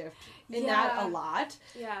see a shift in that a lot.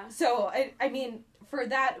 Yeah. So, I mean, for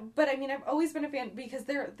that, but I mean, I've always been a fan because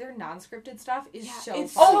their non-scripted stuff is so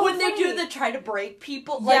funny. When they do the try to break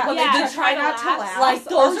people, like, when they try not to laugh, like,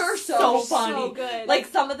 those are so funny. So good. Like,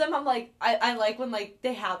 some of them I'm like, I like when, like,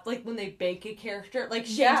 they have, like, when they bake a character, like,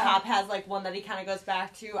 Shane Topp has, like, one that he kind of goes back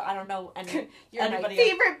to. I don't know my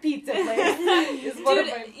favorite pizza place.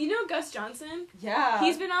 Dude, you know Gus Johnson? Yeah.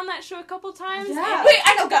 He's been on that show a couple times. Yeah. Wait,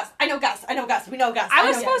 I know Gus. We know Gus. I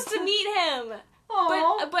was supposed to meet him.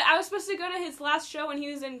 Aww. But I was supposed to go to his last show when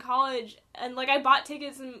he was in college, and, like, I bought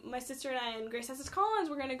tickets, and my sister and I and Grace Estes Collins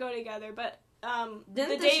were gonna go together, but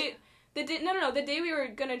the day we were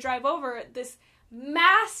gonna drive over,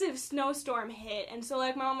 massive snowstorm hit, and so,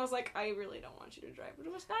 like, my mom was like, I really don't want you to drive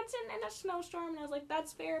to Wisconsin in a snowstorm, and I was like,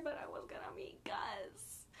 that's fair, but I was gonna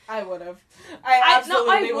because... I would have. I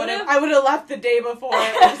absolutely would have. I would have left the day before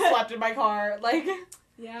and slept in my car, like...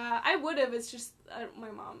 Yeah, I would have, it's just,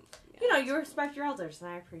 my mom... Yeah. You know, you respect your elders, and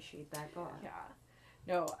I appreciate that. Go on. Yeah.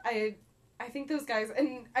 No, I think those guys,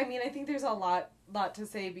 and, I mean, I think there's a lot to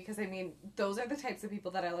say, because, I mean, those are the types of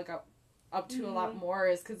people that I look up to a lot more,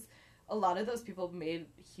 is because a lot of those people made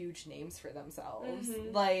huge names for themselves.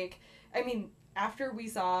 Like, I mean, after we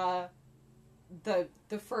saw the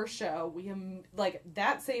first show, we, like,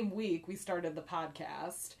 that same week, we started the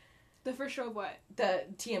podcast. The first show of what? The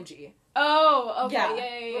TMG. Oh,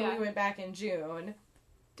 okay, yeah. When we went back in June.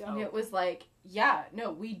 Dope. And it was like, yeah,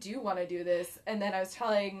 no, we do want to do this. And then I was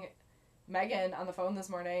telling Megan on the phone this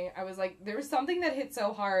morning, I was like, there was something that hit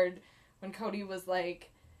so hard when Cody was like,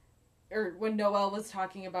 or when Noel was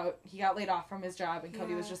talking about, he got laid off from his job, and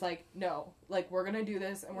Cody was just like, no, like, we're going to do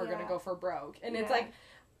this, and we're going to go for broke. And it's like,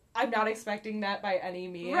 I'm not expecting that by any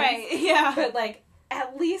means. Right, yeah. But, like,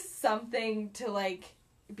 at least something to, like,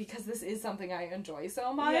 because this is something I enjoy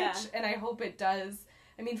so much, and I hope it does.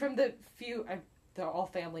 I mean, from the few, they're all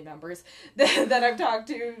family members that I've talked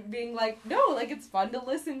to, being like, no, like, it's fun to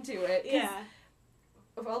listen to it. Yeah.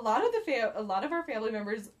 A lot of our family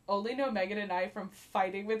members only know Megan and I from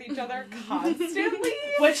fighting with each other constantly.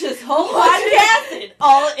 Which is whole podcast and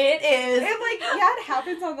all it is. And, like, yeah, it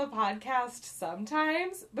happens on the podcast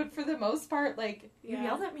sometimes, but for the most part, like... You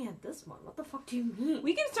yelled at me at this one. What the fuck do you mean?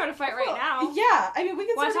 We can start a fight right now. Yeah, I mean, we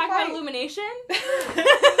can start a fight. Want to talk about Illumination? Let me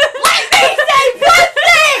say one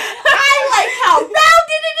thing! I like how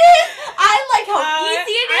rounded it is! I like how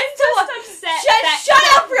easy it is to watch. Just shut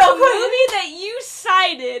up real quick! The movie that you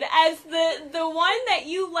cited as the one that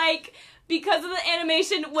you like because of the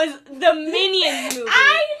animation was the Minions movie.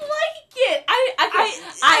 I like it!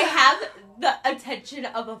 I have the attention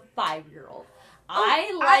of a 5-year-old.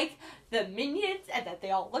 I like the Minions and that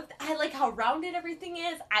they all look... I like how rounded everything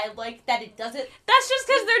is. I like that it doesn't... That's just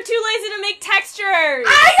because they're too lazy to make textures.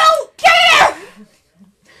 I don't care!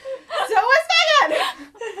 So is Megan!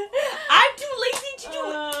 I'm too lazy to do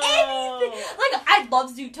anything. Like, I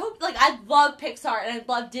love Zootopia. Like, I love Pixar and I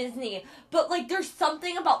love Disney. But, like, there's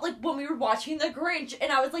something about, like, when we were watching The Grinch,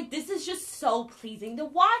 and I was like, this is just so pleasing to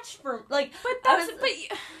watch for, like... I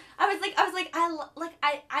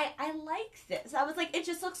like this. I was like, it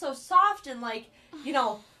just looks so soft and, like, you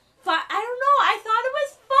know... Fun. I don't know. I thought it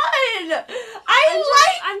was fun. I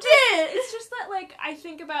liked it. It's just that, like, I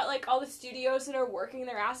think about, like, all the studios that are working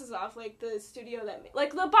their asses off, like the studio that,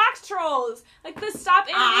 like, the Box Trolls, like the stop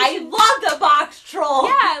animation. I love the Box Troll.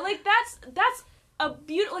 Yeah, like that's a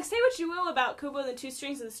beautiful. Like, say what you will about Kubo and the Two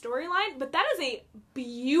Strings and the storyline, but that is a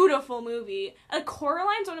beautiful movie. Like,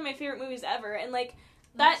 Coraline's one of my favorite movies ever, and like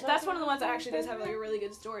that's one of the ones that actually does have like a really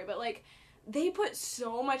good story. But like, they put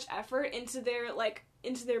so much effort into their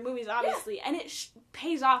movies, obviously, and it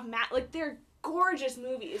pays off. Like, they're gorgeous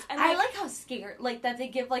movies, and I like how scared, like, that they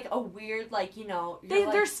give like a weird, like, you know,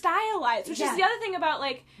 they're stylized, which is the other thing about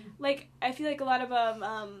like I feel like a lot of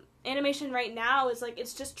animation right now is like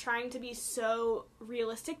it's just trying to be so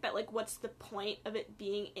realistic that like what's the point of it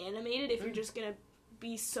being animated if you're just gonna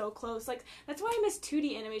be so close. Like, that's why I miss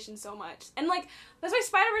 2D animation so much, and like that's why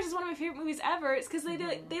Spider-Verse is one of my favorite movies ever. It's because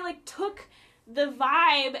they like took the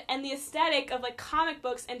vibe and the aesthetic of like comic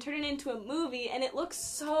books and turn it into a movie, and it looks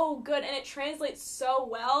so good and it translates so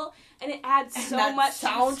well and it adds so much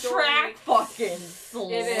soundtrack. Fucking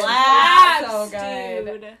slaps, so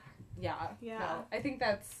good, dude. Yeah. No, I think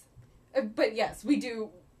that's. But yes, we do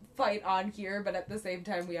fight on here, but at the same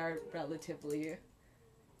time, we are relatively.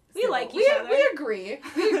 We like each other. We agree.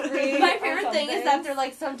 My favorite thing is that they're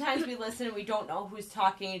like, sometimes we listen and we don't know who's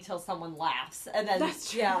talking until someone laughs. And then,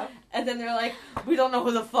 and then they're like, we don't know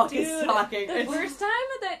who the fuck is talking. The first time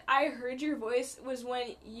that I heard your voice was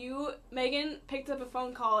when you, Megan, picked up a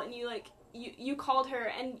phone call and you called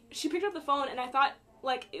her and she picked up the phone and I thought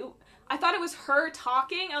it was her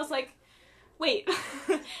talking. I was like, wait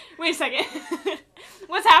a second.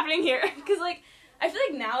 What's happening here? Because like, I feel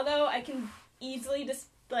like now though, I can easily just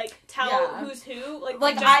like tell who's who,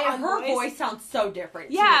 like her voice sounds so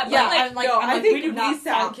different. Yeah, but I think we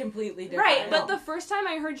sound completely different. Right, but the first time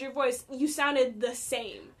I heard your voice, you sounded the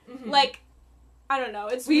same. Mm-hmm. Like, I don't know,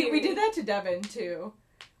 it's weird. We did that to Devin too.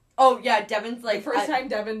 Oh yeah, Devin's like the first time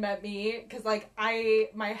Devin met me, because like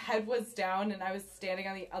my head was down and I was standing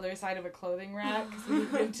on the other side of a clothing rack because we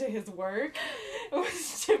went to his work. It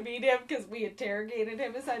was to meet him because we interrogated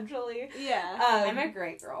him essentially. Yeah, I'm a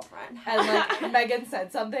great girlfriend. And like Megan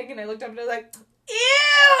said something and I looked up and I was like,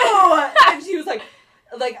 ew! And she was like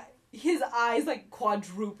his thighs, like,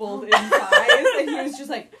 quadrupled in size, and he was just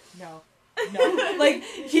like, no. Like,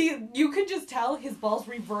 you could just tell his balls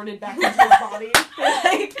reverted back into his body.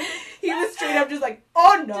 Like, he was straight up just like,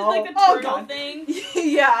 oh no. Did, like, the turtle thing.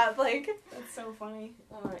 Yeah, like. That's so funny.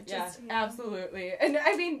 Yeah, absolutely. And,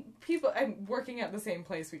 I mean, I'm working at the same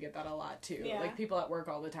place, we get that a lot, too. Yeah. Like, people at work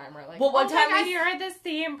all the time are like, well, one time you're the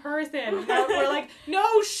same person. And we're like,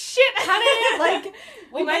 no shit, honey. Like,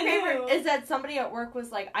 my favorite is that somebody at work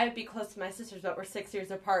was like, I'd be close to my sisters, but we're 6 years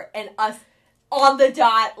apart, and us on the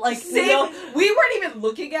dot, like, same. We weren't even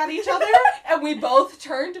looking at each other, and we both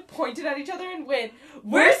turned, pointed at each other, and went,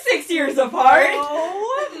 we're 6 years apart.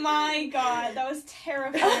 Oh my god, that was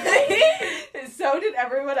terrifying. So did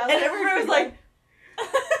everyone else. And everyone was like,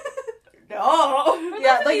 no.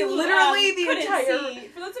 Yeah, like, literally the entire... See,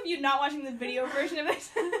 for those of you not watching the video version of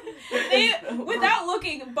this, they, without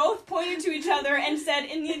looking, both pointed to each other and said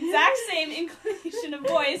in the exact same inclination of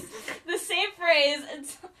voice, the same phrase, and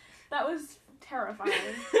that was terrifying.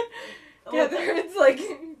 Yeah, it's like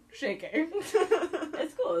shaking.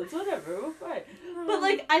 It's cool. It's whatever. We're fine. But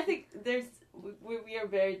like, I think we are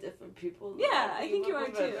very different people. Yeah, I think you are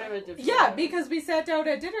too. Yeah, because we sat down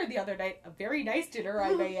at dinner the other night. A very nice dinner,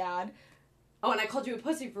 I may add. Oh, and I called you a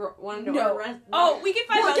pussy for wanting to order rest. Oh, we can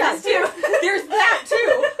find out this too. There's that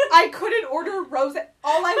too. I couldn't order rosé.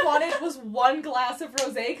 All I wanted was one glass of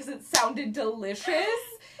rosé because it sounded delicious.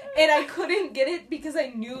 And I couldn't get it because I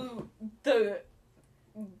knew the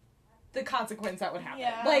consequence that would happen.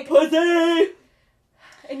 Yeah. Like, pussy!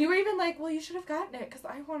 And you were even like, well, you should have gotten it because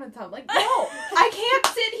I wanted some. Like, no, I can't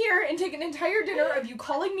sit here and take an entire dinner of you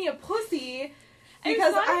calling me a pussy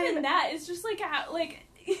because it's not even that. It's just like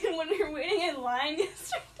when we were waiting in line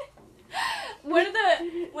yesterday, one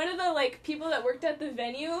of the like people that worked at the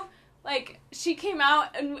venue, like, she came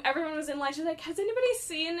out and everyone was in line. She's like, has anybody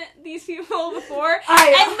seen these people before? And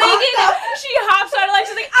Megan, she hops out of line.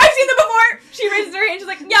 She's like, I've seen them before. She raises her hand. She's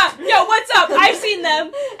like, yeah, yo, what's up? I've seen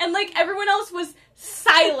them. And, like, everyone else was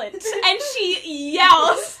silent. And she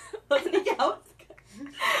yells.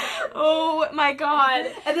 Oh, my God.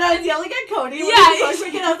 And then I was yelling at Cody. Yeah. I was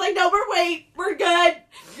like, no, we're good.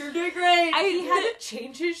 You're doing great. He had to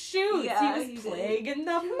change his shoes. Yeah, he was playing in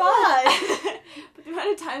the mud. But the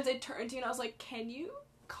amount of times I turned to you and I was like, can you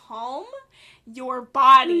calm your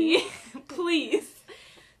body? Please.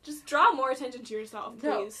 Just draw more attention to yourself,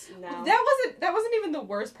 please. No. That wasn't even the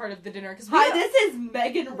worst part of the dinner. Cause this is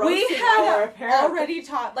Megan roasting we had our parents. already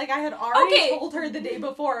taught, like, I had already told her the day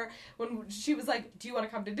before when she was like, do you want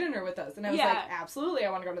to come to dinner with us? And I was like, absolutely,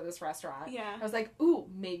 I want to go to this restaurant. Yeah. I was like, ooh,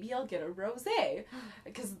 maybe I'll get a rosé.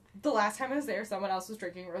 Because the last time I was there, someone else was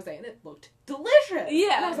drinking rosé and it looked delicious.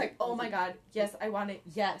 Yeah. And I was like, oh my god, yes, I want it.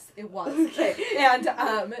 Yes, it was. Okay. And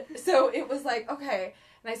so it was like, okay.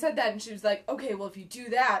 And I said that, and she was like, okay, well, if you do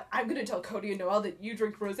that, I'm going to tell Cody and Noelle that you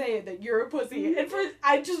drink rosé and that you're a pussy. And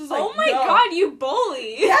I just was like, oh my god, you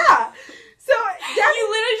bully. Yeah. So you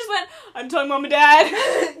literally just went, I'm telling mom and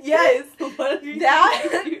dad. Yes.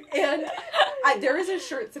 That, and there is a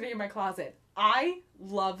shirt sitting in my closet. I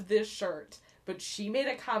love this shirt, but she made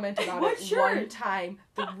a comment about it one time,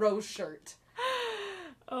 the rose shirt.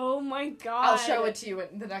 Oh my god. I'll show it to you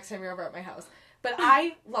the next time you're over at my house. But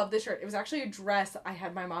I love this shirt. It was actually a dress I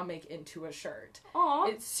had my mom make into a shirt. Aww.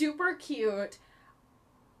 It's super cute.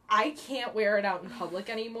 I can't wear it out in public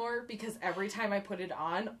anymore because every time I put it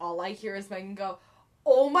on, all I hear is Megan go,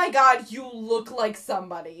 oh my god, you look like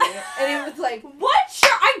somebody. And it was like, what shirt?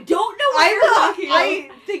 I don't know what you're talking about. I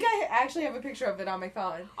think I actually have a picture of it on my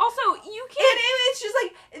phone. Also, you can't... It's just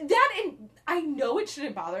like, that, and I know it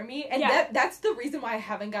shouldn't bother me, and that's the reason why I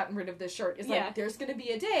haven't gotten rid of this shirt, is like, there's gonna be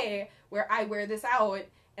a day where I wear this out,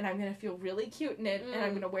 and I'm gonna feel really cute in it, and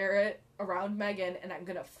I'm gonna wear it around Megan, and I'm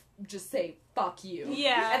gonna just say, fuck you.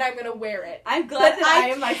 Yeah. And I'm gonna wear it. I'm glad that I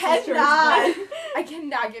am my sister's friend. I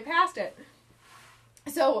cannot get past it.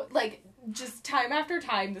 So, like, just time after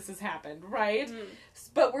time this has happened, right?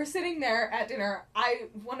 But we're sitting there at dinner.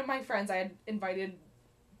 One of my friends I had invited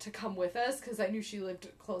to come with us because I knew she lived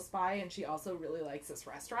close by and she also really likes this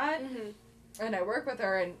restaurant. And I work with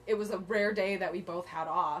her, and it was a rare day that we both had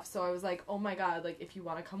off. So I was like, oh my god, like, if you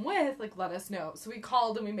want to come with, like, let us know. So we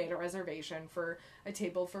called and we made a reservation for a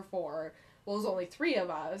table for 4. Well, it was only 3 of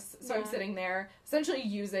us, so I'm sitting there, essentially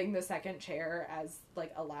using the second chair as,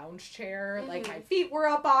 like, a lounge chair. Like, my feet were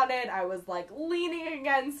up on it, I was, like, leaning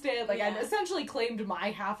against it, like, I'd essentially claimed my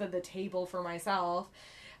half of the table for myself,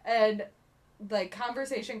 and, like,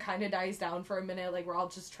 conversation kind of dies down for a minute, like, we're all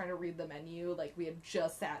just trying to read the menu, like, we had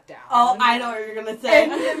just sat down. Oh, I know what you're gonna say.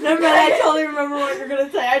 Never mind, I totally remember what you're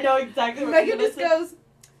gonna say, I know exactly what you're gonna say. Megan just goes,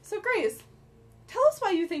 so Grace, tell us why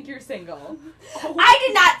you think you're single. I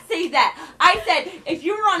did not say that. I I said, if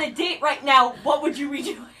you were on a date right now, what would you be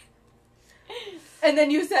doing? And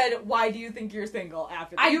then you said, why do you think you're single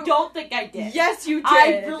after that? I don't think I did. Yes, you did.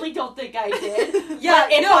 I really don't think I did. Yeah,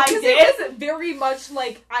 if no, I because did, it was very much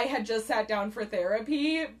like I had just sat down for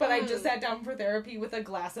therapy, but I just sat down for therapy with a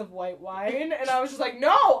glass of white wine, and I was just like,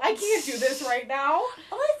 no, I can't do this right now.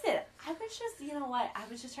 Listen, I was just, you know what, I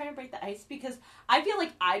was just trying to break the ice because I feel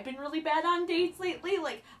like I've been really bad on dates lately.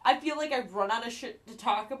 Like, I feel like I've run out of shit to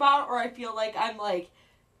talk about, or I feel like I'm like,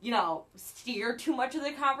 you know, steer too much of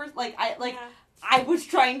the conversation. Like, I was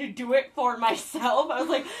trying to do it for myself. I was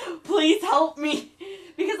like, please help me.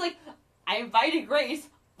 Because, like, I invited Grace,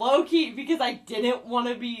 low-key, because I didn't want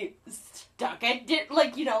to be stuck. I did,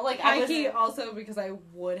 like, you know, like, High-key also because I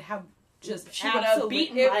would have just she would have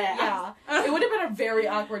beaten my ass. Yeah. It would have been a very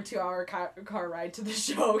awkward 2-hour car ride to the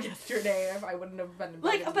show yesterday if I wouldn't have been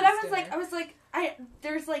invited to but this I was like,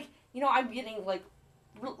 there's, like, you know, I'm getting, like,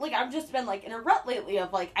 I've just been, like, in a rut lately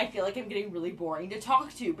of, like, I feel like I'm getting really boring to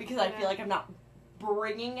talk to because I feel like I'm not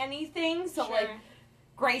bringing anything, so like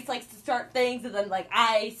Grace likes to start things and then like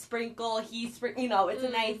I sprinkle, he sprinkle, you know, it's a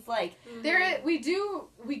nice like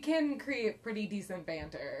we can create pretty decent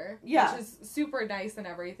banter, which is super nice and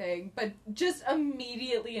everything, but just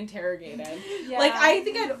immediately interrogated. Like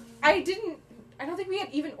I don't think we had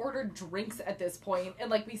even ordered drinks at this point,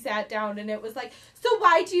 and like we sat down and it was like, so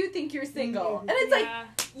why do you think you're single? And it's like,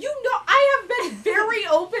 you know, I have been very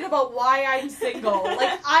open about why I'm single.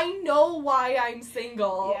 Like, I know why I'm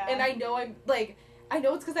single, and I know I'm like, I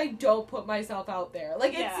know it's because I don't put myself out there.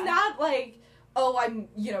 Like, it's not like, oh, I'm,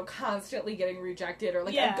 you know, constantly getting rejected, or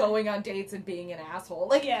like I'm going on dates and being an asshole.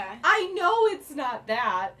 Like, I know it's not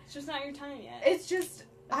that. It's just not your time yet. It's just.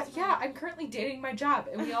 I'm currently dating my job,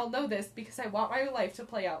 and we all know this because I want my life to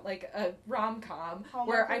play out like a rom-com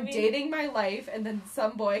where I'm dating my life, and then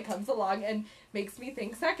some boy comes along and makes me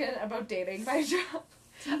think second about dating my job.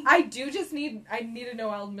 I need a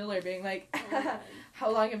Noel Miller being like, how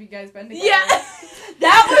long have you guys been together? Yeah,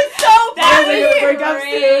 that was so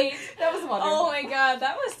great. That was wonderful. Oh my god,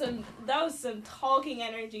 that was some talking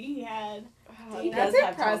energy he had. That's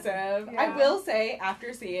impressive. Yeah. I will say,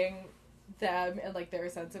 after seeing them and like their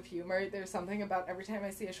sense of humor, there's something about every time I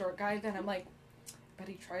see a short guy, then I'm like, but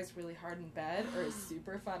he tries really hard in bed or is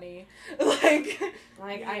super funny.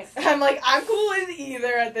 I'm like, I'm cool with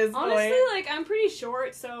either at this point. Honestly, like, I'm pretty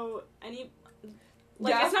short, so it's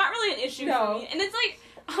not really an issue for me. And it's like,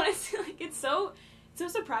 honestly, like, it's so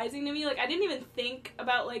surprising to me. Like, I didn't even think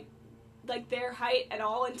about like their height at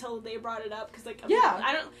all until they brought it up, because like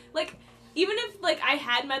I don't like, even if like I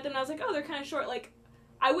had met them and I was like, oh, they're kind of short, like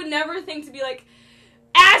I would never think to be like,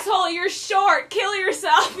 asshole, you're short, kill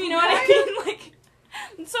yourself, you know what I mean? Like,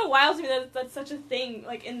 it's so wild to me that that's such a thing,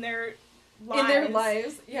 like, in their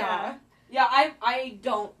lives. Yeah, I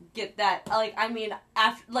don't get that. Like, I mean,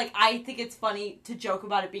 I think it's funny to joke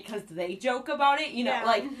about it because they joke about it, you know,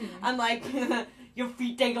 like, I'm like, your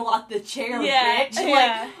feet dangle off the chair, bitch.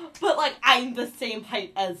 Like, but, like, I'm the same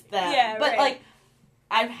height as them. Yeah, but, like,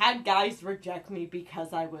 I've had guys reject me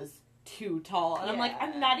because I was too tall, and I'm like,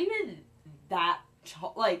 I'm not even that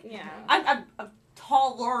tall. Like, I'm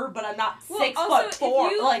taller, but I'm not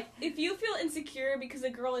 6'4". If you feel insecure because a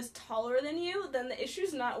girl is taller than you, then the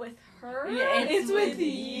issue's not with her. Yeah, it's with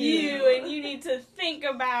you, and you need to think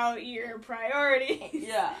about your priorities.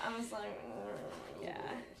 Yeah, I was like,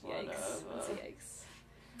 yikes. That's yikes.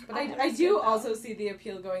 But I do also see the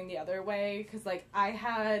appeal going the other way, because like I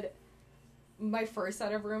had my first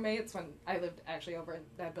set of roommates when I lived actually over in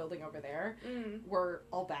that building over there were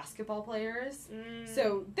all basketball players.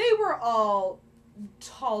 So they were all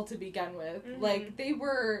tall to begin with. Like they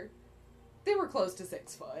were close to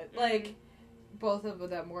 6 foot. Like both of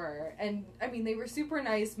them were. And I mean, they were super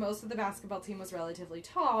nice. Most of the basketball team was relatively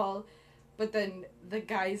tall, but then the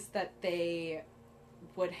guys that they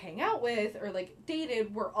would hang out with or like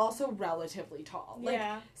dated were also relatively tall. Like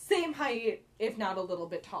same height, if not a little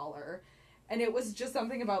bit taller. And it was just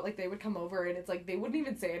something about, like, they would come over, and it's like, they wouldn't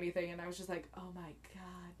even say anything, and I was just like, oh my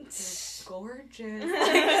god, you're gorgeous. Like,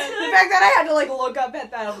 the fact that I had to, like, look up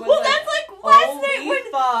at them was that's, like, last night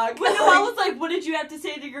when Noel was like, what did you have to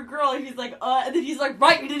say to your girl? And he's like, and then he's like,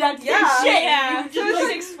 right, you didn't have to say shit. Yeah, so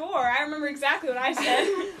it's 6'4". I remember exactly what I said.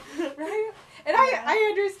 Right? And I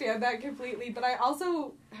understand that completely, but I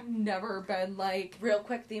also have never been like... Real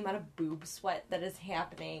quick, the amount of boob sweat that is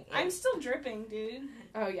happening. I'm still dripping, dude.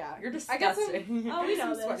 Oh, yeah. You're disgusting. I got some, we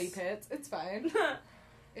know some sweaty pits. It's fine.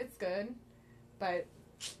 It's good. But,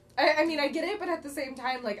 I mean, I get it, but at the same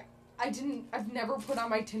time, like, I've never put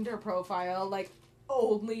on my Tinder profile, like,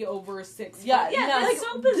 only over 6 feet. Yeah, that's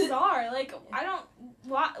so bizarre. Like, I don't...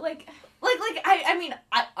 I mean,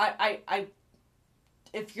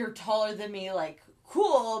 if you're taller than me, like,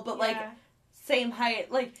 cool, but, like, same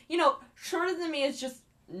height, like, you know, shorter than me is just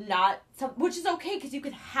not, which is okay, because you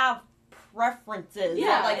could have preferences,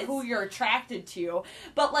 on, like, who you're attracted to,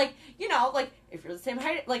 but, like, you know, like, if you're the same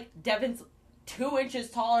height, like, Devin's 2 inches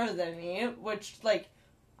taller than me, which, like,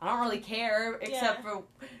 I don't really care, except for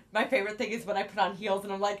my favorite thing is when I put on heels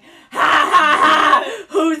and I'm like, ha ha ha,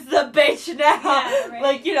 who's the bitch now? Yeah, right.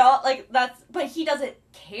 Like, you know, like, that's, but he doesn't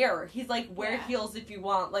care. He's like, wear heels if you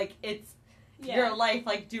want, like, it's your life,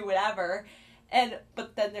 like, do whatever. And,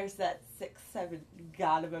 but then there's that 6'7"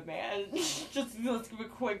 god of a man. Just, let's give a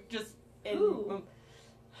quick, just, we'll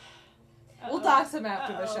dox him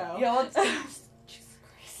after the show. Yo, Jesus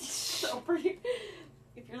Christ, so pretty.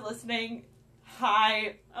 If you're listening,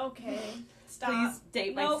 hi. Okay. Stop. Please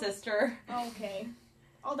date my sister. Okay.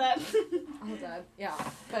 All dead. All dead. Yeah.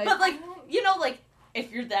 But like, you know, like,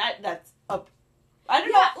 if you're that's up. I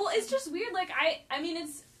don't know. Well, it's just weird. Like, I mean,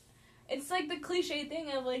 it's like the cliche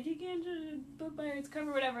thing of, like, you can't just book by its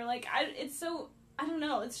cover or whatever. Like, it's so, I don't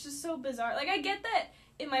know. It's just so bizarre. Like, I get that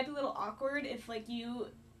it might be a little awkward if, like, you,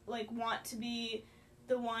 like, want to be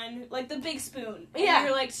the one, like, the big spoon. And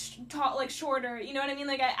you're, like, tall, like, shorter. You know what I mean?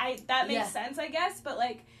 Like, that makes sense, I guess. But,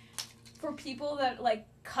 like, for people that, like,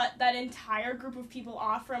 cut that entire group of people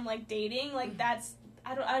off from, like, dating, like, that's,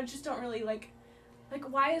 I just don't really, like,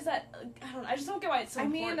 why is that, I just don't get why it's so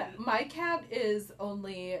important. I mean, my cat is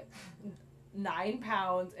only 9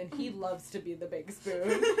 pounds, and he loves to be the big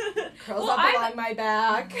spoon. Curls up along my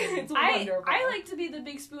back. It's wonderful. I like to be the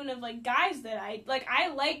big spoon of, like, guys that I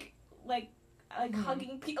like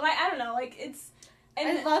hugging people. Like, I don't know, like, it's...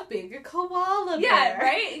 And I love being a koala bear. Yeah,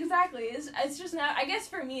 right? Exactly. It's just not... I guess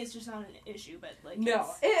for me, it's just not an issue, but, like... No.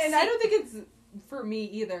 And I don't think it's for me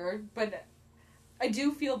either, but I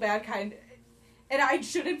do feel bad, and I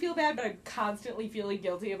shouldn't feel bad, but I'm constantly feeling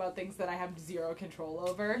guilty about things that I have zero control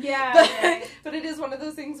over. Yeah. But it is one of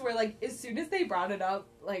those things where, like, as soon as they brought it up,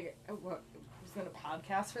 like, what was in a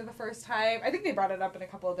podcast for the first time. I think they brought it up in a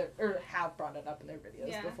couple of have brought it up in their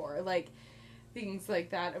videos before. Like, things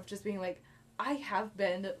like that of just being like, I have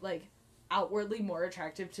been, like, outwardly more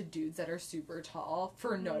attractive to dudes that are super tall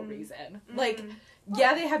for no reason. Like,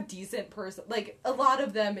 they have decent like, a lot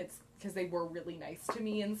of them, it's because they were really nice to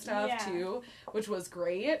me and stuff, too, which was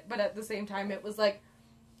great, but at the same time, it was like,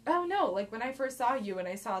 oh, no, like, when I first saw you and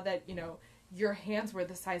I saw that, you know, your hands were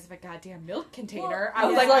the size of a goddamn milk container, I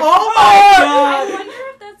was like, oh my God! I wonder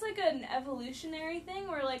if that's, like, an evolutionary thing,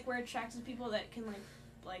 where, like, we're attracted to people that can,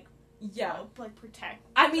 like, like, protect.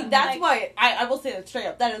 I mean, that's why, I will say that straight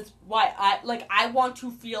up, that is why I want to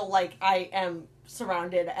feel like I am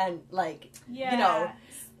surrounded and, like, you know,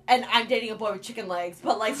 and I'm dating a boy with chicken legs,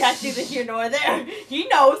 but, like, that's neither here nor there. He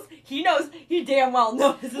knows, he damn well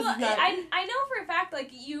knows. Well, I know for a fact, like,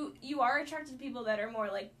 you are attracted to people that are more,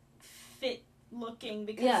 like, fit looking,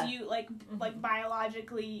 because you, like, like,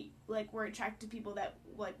 biologically, like, we're attracted to people that,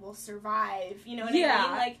 like, will survive, you know what I mean?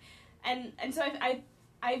 Like, and so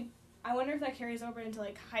I wonder if that carries over into,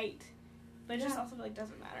 like, height. But it just also, like,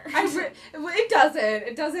 doesn't matter.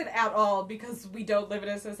 It doesn't at all, because we don't live in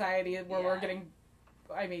a society where we're getting,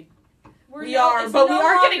 I mean, we are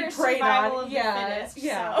getting preyed on.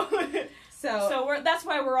 So that's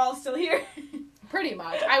why we're all still here. Pretty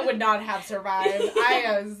much. I would not have survived.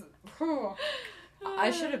 I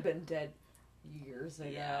should have been dead years ago.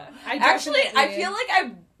 Yeah. I feel like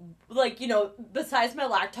I, like, you know, besides my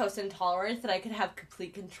lactose intolerance, that I could have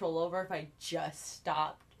complete control over if I just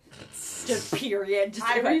stopped. Just period.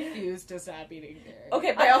 I refuse to stop eating dairy.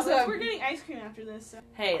 Okay, but we're getting ice cream after this. So.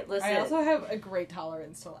 Hey, listen. I also have a great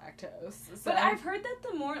tolerance to lactose. So. But I've heard that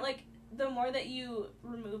the more that you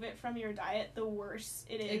remove it from your diet, the worse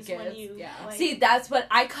it is when you... Yeah. Like, see, that's what...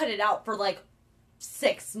 I cut it out for, like,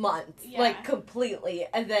 6 months. Yeah. Like, completely.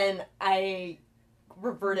 And then I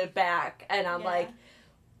reverted back, and I'm like,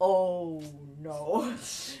 oh, no.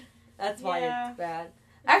 That's why it's bad.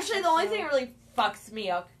 Actually, the only thing that really fucks me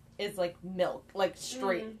up is, like, milk. Like,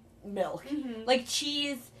 straight milk. Mm-hmm. Like,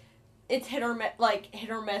 cheese, it's hit or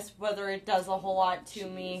miss whether it does a whole lot to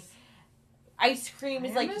me. Ice cream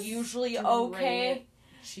is, like, usually okay.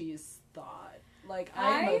 Cheese thought. Like,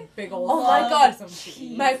 I'm a big old oh my God, some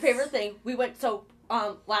cheese. My favorite thing, we went,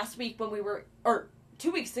 last week when we were, or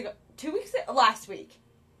 2 weeks ago, last week,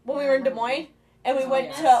 when we were in Des Moines, and we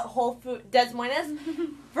went to Whole Foods, Des Moines,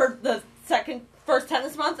 for the first time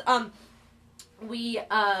this month, we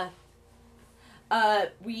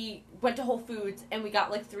went to Whole Foods, and we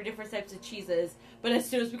got, like, 3 different types of cheeses, but as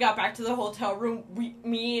soon as we got back to the hotel room,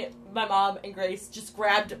 me, my mom, and Grace just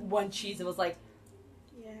grabbed one cheese and was like,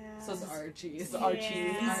 so it's our cheese. Our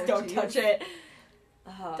cheese. Don't touch it.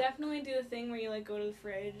 Definitely do the thing where you, like, go to the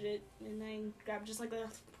fridge and then grab just, like, a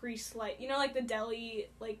pre-slice, you know, like, the deli,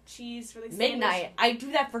 like, cheese for, like, midnight. I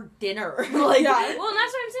do that for dinner. Like, well, and that's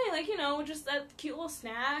what I'm saying, like, you know, just that cute little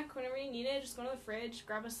snack, whenever you need it, just go to the fridge,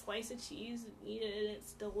 grab a slice of cheese, and eat it, and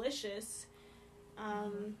it's delicious.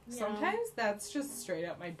 Sometimes that's just straight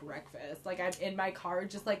up my breakfast. Like, I'm in my car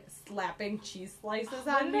just, like, slapping cheese slices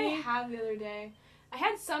on me. What did I have the other day? I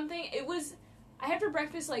had something, I had for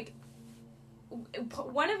breakfast, like,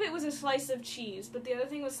 one of it was a slice of cheese, but the other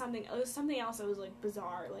thing was something else that was, like,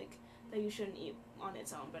 bizarre, like, that you shouldn't eat on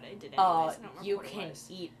its own, but I did anyways. You can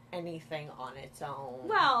eat anything on its own.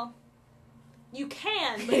 Well, you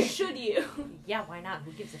can, but should you? Yeah, why not?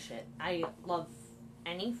 Who gives a shit? I love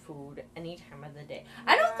any food, any time of the day.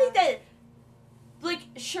 I don't think that, like,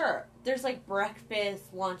 sure, there's, like, breakfast,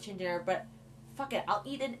 lunch, and dinner, but fuck it, I'll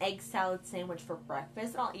eat an egg salad sandwich for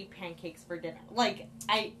breakfast, and I'll eat pancakes for dinner. Like,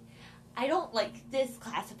 I don't like this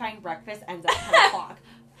classifying breakfast ends at 10 o'clock.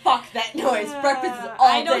 Fuck that noise. Breakfast is all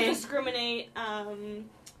day. I don't discriminate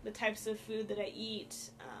the types of food that I eat.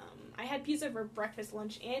 I had pizza for breakfast,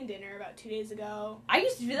 lunch, and dinner about 2 days ago. I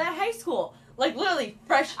used to do that in high school. Like, literally,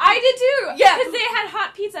 fresh. I did too! Yeah. Because they had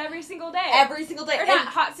hot pizza every single day. Every single day. Or not,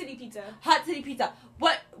 Hot City Pizza. Hot City Pizza.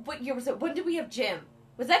 What year was it? When did we have gym?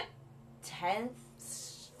 Was that 10th?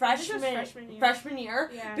 Freshman year.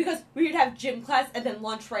 Yeah. Because we would have gym class and then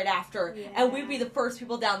lunch right after. Yeah. And we'd be the first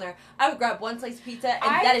people down there. I would grab one slice of pizza,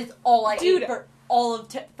 and that is all I ate for all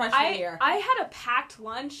of freshman year. I had a packed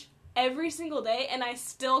lunch every single day, and I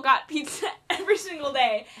still got pizza every single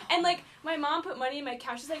day. And, like, my mom put money in my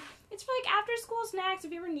couch. She's like, it's for, like, after-school snacks.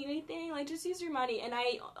 If you ever need anything, like, just use your money. And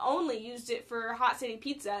I only used it for Hot City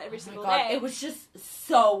Pizza every single day. It was just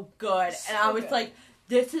so good. And I was like,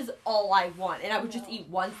 this is all I want. And I would just eat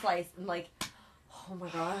one slice and, like, oh, my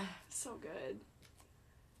God. So good.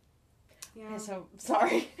 Yeah. Okay, so,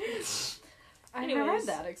 sorry. I never had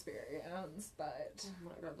that experience, but oh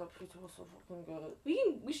my God, that pizza was so fucking good.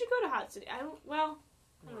 We should go to Hot City. I don't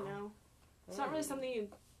know. It's not really something you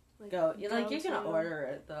go. You can order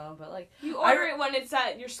it though, but like you order it when it's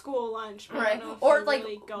at your school lunch, but right? Or like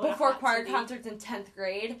really before choir concerts in 10th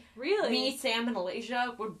grade. Really? Me, Sam, and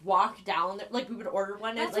Alasia would walk down there. Like we would order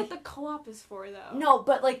one. That's and, what the co-op is for, though. No,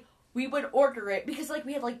 but like we would order it because like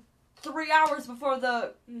we had like 3 hours before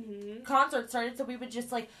the concert started, so we would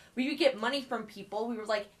just like we would get money from people. We were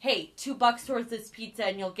like, hey, $2 towards this pizza,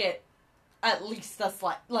 and you'll get at least a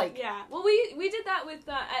slice. Like yeah, well we did that with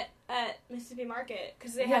at Mississippi Market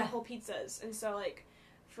because they had whole pizzas, and so like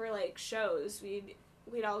for like shows we'd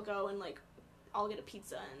all go and like all get a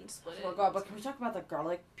pizza and split it. Oh my God! But can we talk about the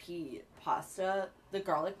garlic pasta? The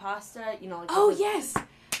garlic pasta, you know. Like yes,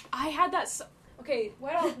 I had that. Okay,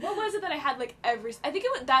 what was it that I had, like, I think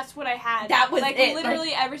that's what I had. That was like, it.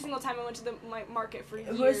 Literally every single time I went to the market for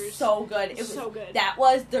years. It was so good. It was so good. That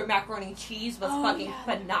was, their macaroni and cheese was fucking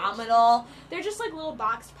phenomenal. They're just, like, little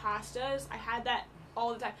boxed pastas. I had that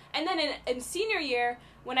all the time. And then in senior year,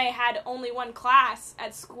 when I had only one class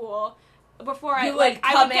at school, before I would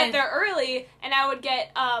get there early, and I would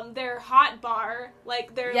get their hot bar,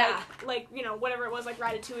 like their like you know whatever it was, like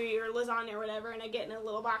ratatouille or lasagna or whatever, and I get in a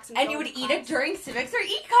little box. And you would eat it during civics or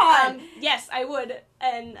econ. Yes, I would,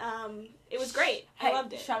 and it was great. I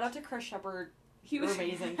loved it. Shout out to Chris Shepard. He was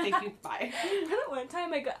amazing. Thank you. Bye. One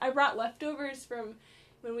time I brought leftovers from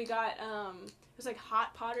when we got it was like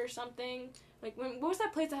Hot Pot or something. Like what was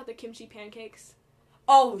that place that had the kimchi pancakes?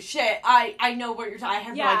 Oh, shit. I know what you're talking. I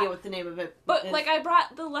have no idea what the name of it But, is. like, I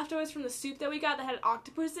brought the leftovers from the soup that we got that had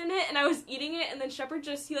octopus in it, and I was eating it, and then Shepard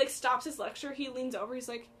he, like, stops his lecture, he leans over, he's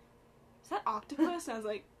like, is that octopus? And I was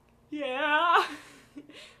like, yeah.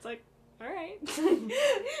 It's like, alright. Yeah,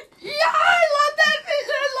 I love that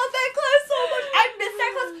class so much. I miss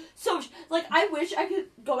that class so much. Like, I wish I could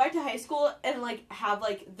go back to high school and, like, have,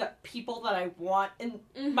 like, the people that I want in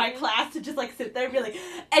my class to just, like, sit there and be like,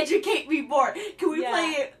 educate me more. Can we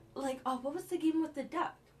play, like, what was the game with the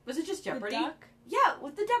duck? Was it just Jeopardy? The duck? Yeah,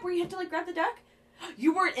 with the duck where you had to, like, grab the duck.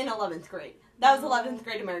 You weren't in 11th grade. That was 11th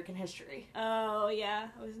grade American history. Oh, yeah.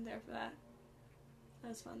 I wasn't there for that. That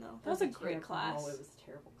was fun, though. That was a great class. Oh, it was a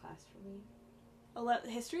terrible class for me.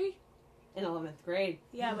 History? In 11th grade.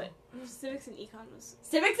 Yeah, but civics and econ was...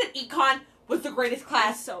 Civics and econ was the greatest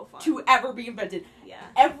class to ever be invented. Yeah.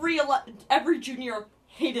 Every junior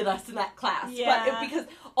hated us in that class. Yeah. But because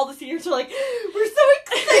all the seniors were like, we're so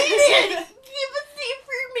excited! Give us the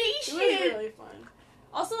information! It was really fun.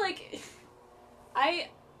 Also, like, I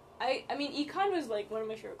mean, econ was, like, one of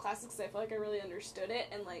my favorite classes because I felt like I really understood it,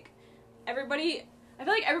 and, like, I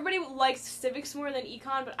feel like everybody likes civics more than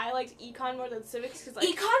econ, but I liked econ more than civics because, like...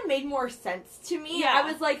 Econ made more sense to me. Yeah.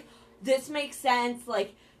 I was like, this makes sense,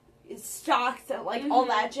 like, stocks and, like, all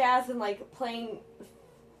that jazz, and, like, playing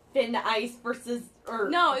Finn Ice versus, or...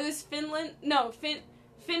 No, it was Finway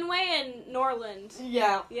and Norland.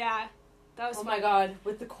 Yeah. Yeah. That was fun. my god,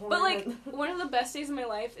 with the corn. But, like, one of the best days of my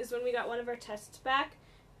life is when we got one of our tests back,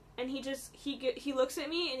 and he looks at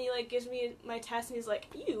me, and he, like, gives me my test, and he's like,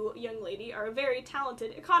 you, young lady, are a very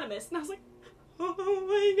talented economist. And I was like, oh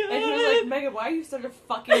my god. And he was like, Megan, why are you such a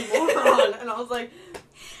fucking moron? And I was like...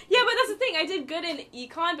 Yeah, but that's the thing, I did good in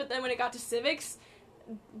econ, but then when it got to civics,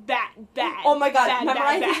 bad. Oh my god,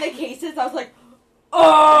 memorizing the cases, I was like,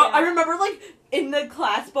 oh! Yeah. I remember, like, in the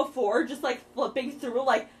class before, just, like, flipping through,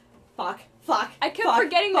 like, fuck. I kept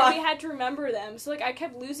forgetting that we had to remember them, so, like, I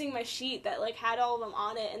kept losing my sheet that, like, had all of them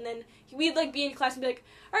on it, and then we'd, like, be in class and be like,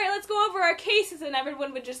 alright, let's go over our cases, and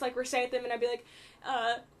everyone would just, like, recite them, and I'd be like,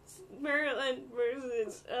 Maryland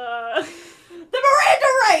versus, the Miranda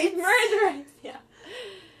rights! Yeah.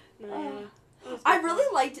 I really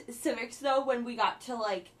liked civics, though, when we got to,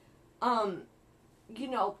 like, you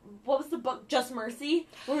know, what was the book? Just Mercy?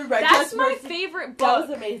 When we read That's Just my Mercy. favorite book. That was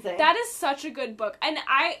amazing. That is such a good book. And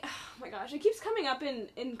oh my gosh, it keeps coming up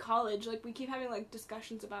in college. Like, we keep having, like,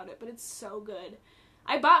 discussions about it, but it's so good.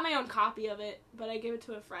 I bought my own copy of it, but I gave it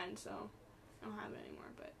to a friend, so I don't have it anymore.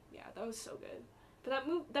 But, yeah, that was so good. But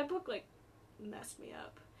that book, like, messed me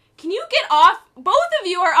up. Can you get off? Both of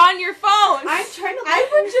you are on your phones. I'm trying to... I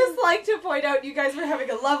would just like to point out you guys were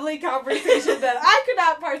having a lovely conversation that I could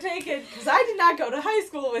not partake in because I did not go to high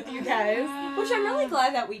school with you guys. Which I'm really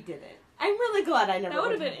glad that we didn't. I'm really glad I never That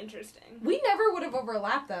would have been interesting. We never would have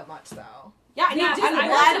overlapped that much, though. Yeah, I'm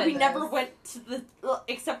glad we never went to the...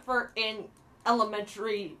 Except for in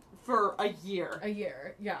elementary for a year. A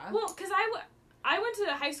year, yeah. Well, because I went to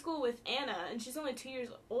high school with Anna, and she's only 2 years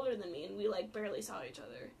older than me, and we, like, barely saw each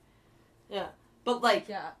other. Yeah. But, like...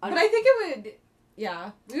 Yeah. But I think it would...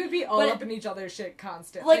 Yeah. We would be all up in each other's shit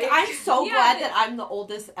constantly. Like, I'm so glad that I'm the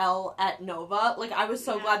oldest L at Nova. Like, I was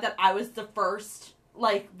so glad that I was the first,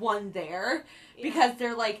 like, one there. Yeah. Because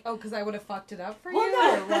they're like... Oh, because I would have fucked it up for you?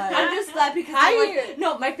 No. Or what? I'm just glad because like...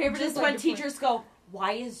 No, my favorite is when teachers go,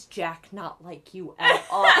 why is Jack not like you at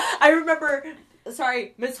all? I remember...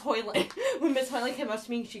 Sorry, Miss Hoyland. When Miss Hoyland came up to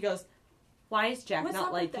me, she goes... Why is Jack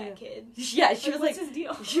not like you? What's up with that kid? Yeah, she was like, what's his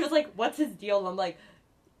deal? She was like, what's his deal? And I'm like,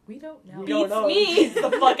 we don't know. We don't know. Beats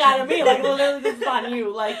the fuck out of me. Like, literally, this is on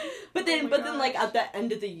you. Like, but then, like, at the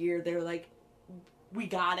end of the year, they were like, we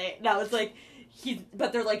got it. And I was like,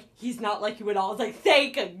 but they're like, he's not like you at all. I was like,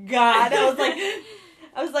 thank God. I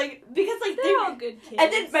was like, because, like, they're all good kids.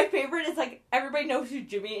 And then my favorite is, like, everybody knows who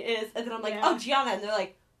Jimmy is. And then I'm like, oh, Gianna. And they're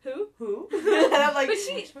like, Who? And I'm like, but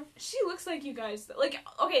she looks like you guys. Like,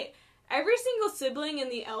 okay. Every single sibling in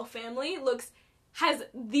the L family has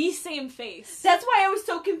the same face. That's why I was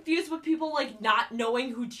so confused with people, like, not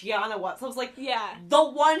knowing who Gianna was. I was like, yeah. The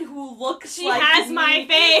one who looks like me. She has my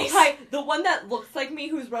face! The one that looks like me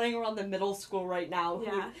who's running around the middle school right now.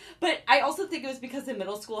 Yeah. But I also think it was because the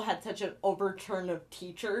middle school had such an overturn of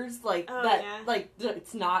teachers, like, like,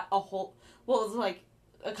 it's not a whole... Well, it was, like,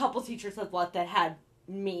 a couple teachers had left that had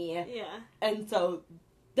me. Yeah. And so...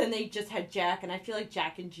 Then they just had Jack, and I feel like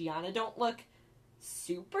Jack and Gianna don't look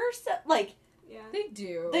super... like... Yeah. They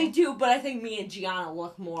do. They do, but I think me and Gianna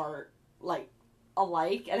look more, like,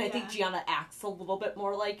 alike, and I think Gianna acts a little bit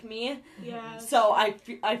more like me. Yeah. So I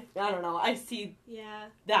don't know, I see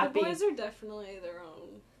that the boys are definitely their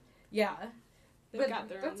own. Yeah. They've got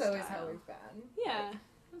their own That's always style. how we've been. Yeah.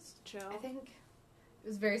 That's chill. I think it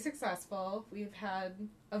was very successful. We've had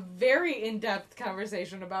a very in-depth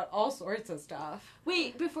conversation about all sorts of stuff.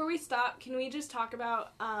 Wait, before we stop, can we just talk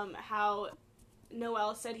about how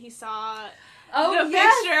Noel said he saw the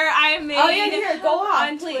picture I made here, go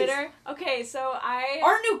on please. Twitter? Okay, so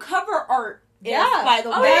our new cover art is, by the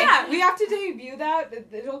way. Yeah. We have to debut that.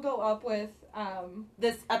 It'll go up with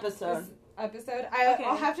this episode.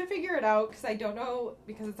 I'll have to figure it out because I don't know,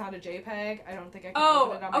 because it's not a JPEG. I don't think I can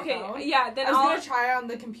open it on my phone. Yeah, then I was gonna try on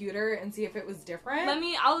the computer and see if it was different.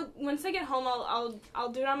 Once I get home, I'll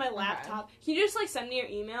do it on my laptop. Okay. Can you just, like, send me your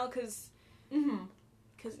email? Because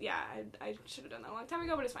yeah, I should have done that a long time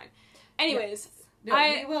ago, but it's fine. Anyways, no,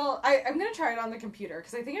 I'm gonna try it on the computer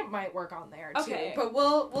because I think it might work on there too. Okay, but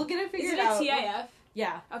we'll get it figured out. Is it a TIF?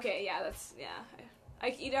 Yeah. Okay, yeah,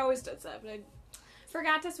 it always does that, but I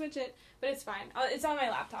forgot to switch it, but it's fine. It's on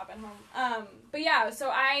my laptop at home. But yeah,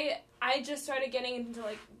 so I just started getting into,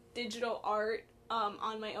 like, digital art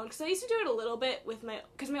on my own, because I used to do it a little bit with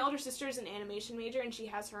because my older sister is an animation major, and she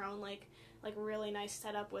has her own, like really nice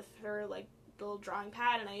setup with her, like, little drawing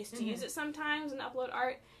pad, and I used to use it sometimes and upload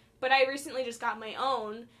art. but I recently just got my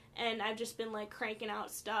own, and I've just been, like, cranking out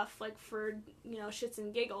stuff, like, for, you know, shits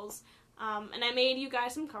and giggles. And I made you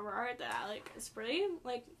guys some cover art that I, like, is pretty,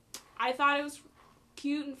 like, I thought it was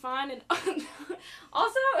cute and fun, and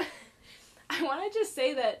also, I want to just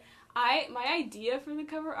say that my idea for the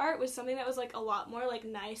cover art was something that was, like, a lot more, like,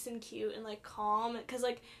 nice and cute and, like, calm, because,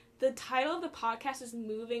 like, the title of the podcast is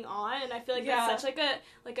Moving On, and I feel like that's such,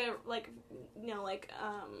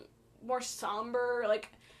 more somber, like,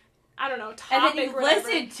 I don't know, topic. And then you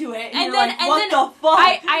listened to it, and you're then, like, what the fuck?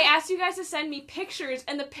 I asked you guys to send me pictures,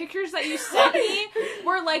 and the pictures that you sent me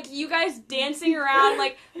were, like, you guys dancing around,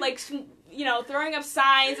 like, you know, throwing up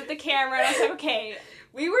signs at the camera, and I was like, okay.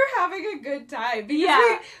 We were having a good time,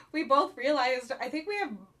 because we both realized, I think we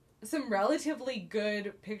have some relatively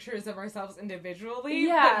good pictures of ourselves individually,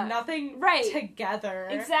 but nothing together.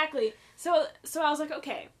 Exactly. So I was like,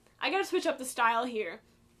 okay, I gotta switch up the style here.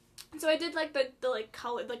 So I did, like, the like,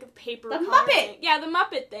 color, like, the paper The color Muppet! thing. Yeah, the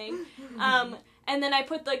Muppet thing. And then I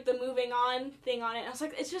put, like, the Moving On thing on it. And I was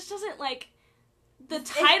like, it just doesn't, like, the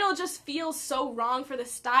title just feels so wrong for the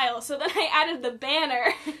style. So then I added the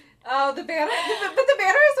banner. Oh, the banner. But the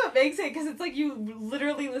banner is what makes it, because it's like you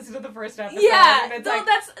literally listen to the first episode. Yeah, and it's no, like,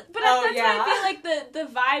 that's what I feel like the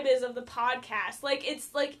vibe is of the podcast. Like,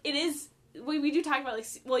 it's, like, it is, we do talk about, like,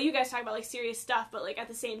 well, you guys talk about, like, serious stuff, but, like, at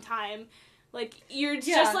the same time, like, you're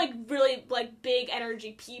just, like, really, like, big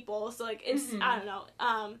energy people, so, like, it's, I don't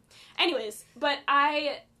know. Anyways, but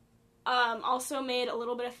I, also made a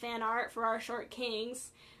little bit of fan art for our Short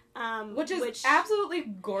Kings, which is absolutely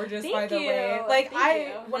gorgeous, by the you. way. Like,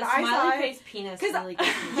 when I saw face penis really gets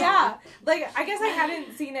me yeah, like, I guess I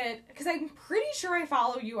hadn't seen it, because I'm pretty sure I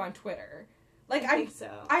follow you on Twitter. Like, I think so.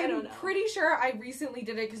 I don't know. Pretty sure I recently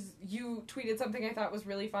did it, because you tweeted something I thought was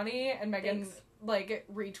really funny, and Megan, like,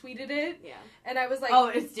 retweeted it. Yeah. And I was like, oh,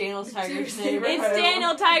 it's Daniel Tiger's Neighborhood. It's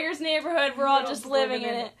Daniel Tiger's Neighborhood. We're all just living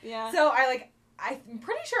in it. Yeah. So I'm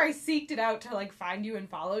pretty sure I seeked it out to, like, find you and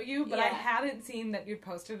follow you, but I hadn't seen that you'd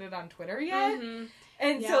posted it on Twitter yet. Mm-hmm.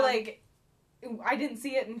 And so, like, I didn't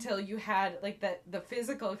see it until you had, like, the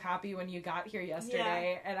physical copy when you got here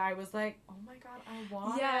yesterday, and I was like, oh my god, I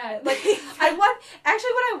want it. Like,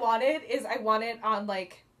 actually what I wanted is I want it on,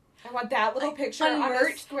 like, I want that little picture on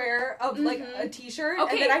a square of, like, a t-shirt,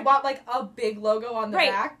 and then I want, like, a big logo on the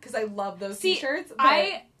back, because I love those t-shirts.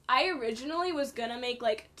 But I originally was gonna make,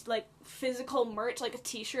 like physical merch, like a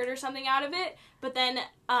t-shirt or something out of it, but then,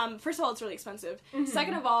 first of all, it's really expensive. Mm-hmm.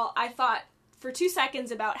 Second of all, I thought for 2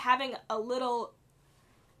 seconds about having a little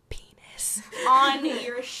penis on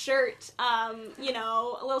your shirt, you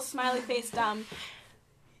know, a little smiley face,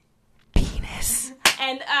 penis.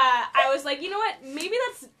 And, I was like, you know what, maybe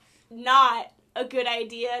that's not a good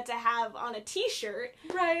idea to have on a t-shirt.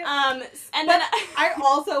 Right. And but then I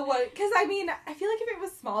also would, because I mean, I feel like if it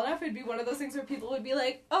was small enough, it'd be one of those things where people would be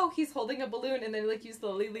like, oh, he's holding a balloon, and then, like, you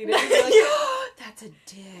slowly lead it, and you're like, oh, that's a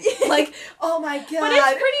dick. Like, oh my god. But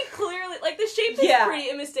it's pretty clearly, like, the shape is pretty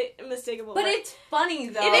unmistakable. But it's funny,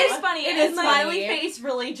 though. It is funny. It is smiley face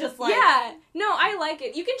really just, like... Yeah. No, I like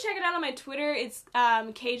it. You can check it out on my Twitter. It's,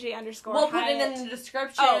 KJ_. We'll put it in the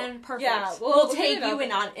description. Oh, perfect. Yeah, we'll take you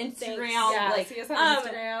in on Instagram. Yeah, like, see us on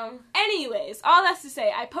Instagram. Anyways, all that's to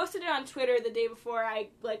say, I posted it on Twitter the day before I,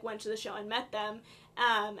 like, went to the show and met them.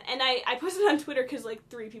 And I posted it on Twitter because, like,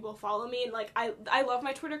 3 people follow me, and, like, I love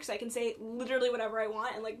my Twitter because I can say literally whatever I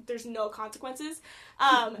want, and, like, there's no consequences.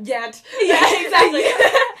 Yet. Yeah, exactly.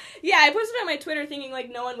 Yeah, I posted it on my Twitter thinking,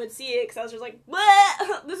 like, no one would see it, because I was just like,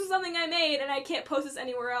 bleh, this is something I made, and I can't post this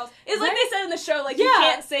anywhere else. It's like they said in the show, like, you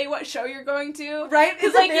can't say what show you're going to. Right?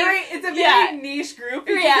 It's a very niche group.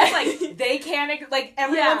 It's like, they can't, like,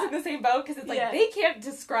 everyone's in the same boat, because it's like, they can't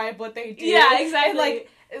describe what they do. Yeah, exactly. And, like,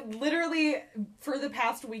 literally, for the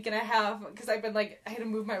past week and a half, because I've been, like, I had to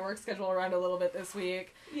move my work schedule around a little bit this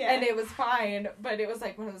week, and it was fine, but it was,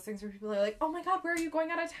 like, one of those things where people are like, oh my god, where are you going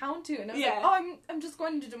out of town to? And I was like, oh, I'm just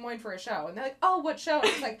going to Des Moines for a show. And they're like, oh, what show? And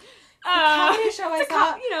I was like, it's a comedy show I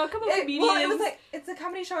saw. A couple of comedians. Well, it was like, it's a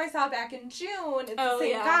comedy show I saw back in June. It's the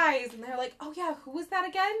same guys. And they're like, oh yeah, who was that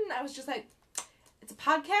again? And I was just like, it's a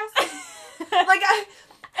podcast? Like,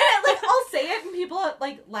 I'll say it and people,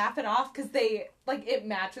 like, laugh it off because they, like, it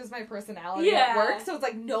matches my personality at work. So it's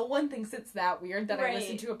like, no one thinks it's that weird that I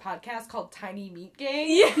listen to a podcast called Tiny Meat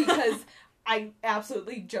Gang because I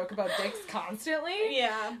absolutely joke about dicks constantly.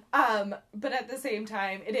 Yeah. But at the same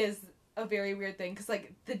time, it is a very weird thing because,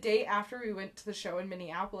 like, the day after we went to the show in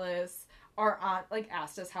Minneapolis, our aunt, like,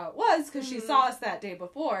 asked us how it was because she saw us that day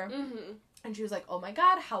before. Mm-hmm. And she was like, oh my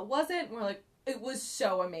god, how was it? And we're like, it was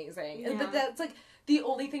so amazing. Yeah. But that's, like, the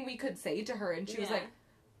only thing we could say to her, and she was like,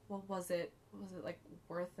 what was it like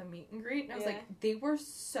worth the meet and greet? And I was Yeah. like, they were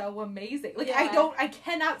so amazing. Like, Yeah. I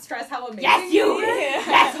cannot stress how amazing Yes, you were.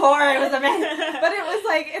 Yes, horror was amazing. But it was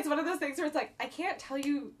like, it's one of those things where it's like, I can't tell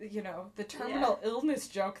you, you know, the terminal illness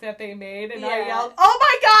joke that they made, and I yelled, oh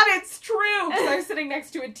my god, it's true! Because I was sitting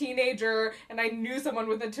next to a teenager, and I knew someone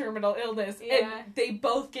with a terminal illness, and they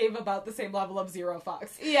both gave about the same level of zero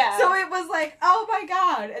fucks. Yeah. So it was like, oh my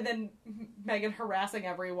god! And then Megan harassing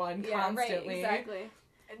everyone constantly. Right, exactly.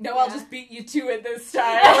 No, I'll just beat you to it this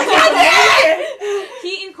time.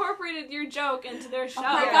 He incorporated your joke into their show. Oh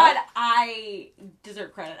my god, I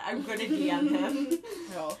deserve credit. I'm going to DM him.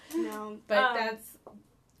 No. But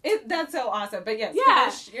that's so awesome. But yes,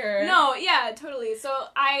 finish your... No, yeah, totally. So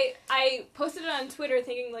I posted it on Twitter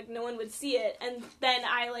thinking, like, no one would see it, and then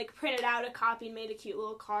I, like, printed out a copy and made a cute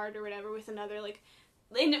little card or whatever with another, like,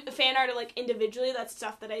 fan art, like, individually. That's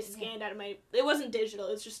stuff that I scanned out of my... It wasn't digital,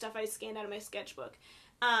 it was just stuff I scanned out of my sketchbook.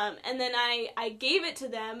 And then I gave it to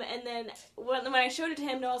them, and then when I showed it to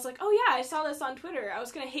him, Noah was like, oh yeah, I saw this on Twitter. I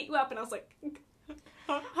was gonna hit you up, and I was like,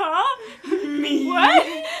 huh? Me? What?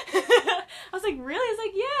 I was like, really? He's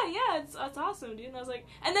like, yeah, it's awesome, dude. And I was like,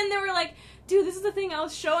 and then they were like, dude, this is the thing I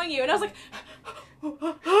was showing you, and I was like, they were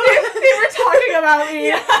talking about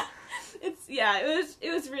me.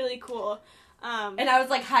 It was really cool. And I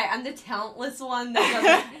was like, hi, I'm the talentless one that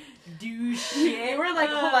doesn't do shit. They were like,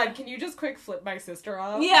 hold on, can you just quick flip my sister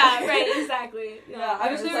off? Yeah, right, exactly. Yeah,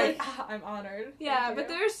 I was like, I'm honored. Yeah, but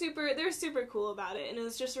they're super cool about it, and it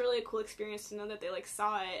was just really a cool experience to know that they, like,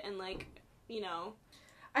 saw it, and, like, you know.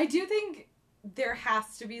 I do think there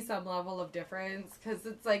has to be some level of difference, because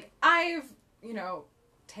it's like, I've, you know,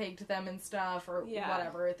 tagged them and stuff, or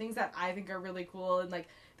whatever, things that I think are really cool, and, like,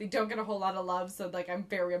 they don't get a whole lot of love, so, like, I'm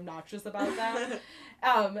very obnoxious about them.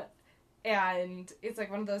 And it's,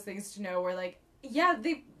 like, one of those things to know where, like, yeah,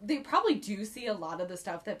 they probably do see a lot of the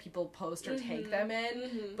stuff that people post or take them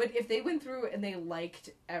in, but if they went through and they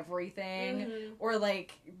liked everything, or,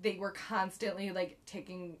 like, they were constantly, like,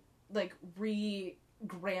 taking, like,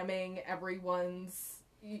 re-gramming everyone's...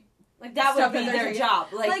 Like, that would be their job.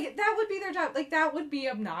 Like, that would be their job. Like, that would be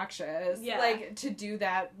obnoxious. Yeah. Like, to do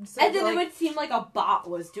that. So, and then it would seem like a bot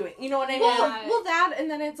was doing, you know what I mean? Well, that, and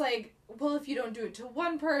then it's like, well, if you don't do it to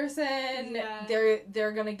one person,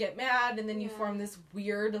 they're gonna get mad, and then you form this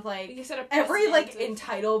weird, like, every, like,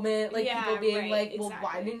 entitlement, like, people being like, well,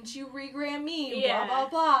 why didn't you re-gram me? Blah, blah,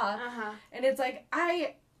 blah. And it's like,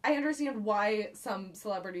 I understand why some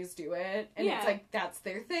celebrities do it, and it's like, that's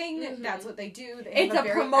their thing, that's what they do. They it's a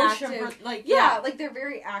promotion active, for, like, like, they're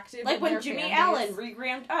very active. Like, when Jimmy Allen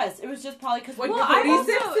re-grammed us, it was just probably because when Cody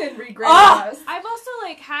Simpson re-grammed us. I've also,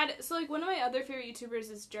 like, like, one of my other favorite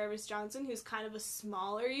YouTubers is Jarvis Johnson, who's kind of a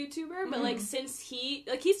smaller YouTuber, but, like, since he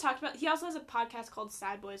talked about, he also has a podcast called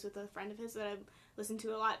Sad Boys with a friend of his that I've listened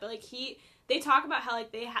to a lot, but, like, they talk about how,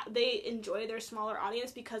 like, they enjoy their smaller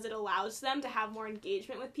audience because it allows them to have more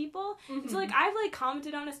engagement with people. So, like, I've, like,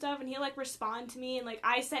 commented on his stuff, and he'll, like, respond to me, and, like,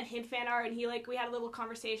 I sent him fan art, and we had a little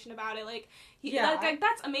conversation about it. Like, like,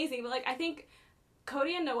 that's amazing. But, like, I think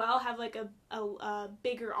Cody and Noelle have, like, a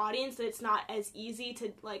bigger audience that it's not as easy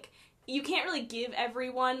to, like, you can't really give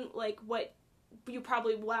everyone, like, what you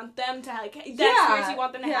probably want them to, like, that experience you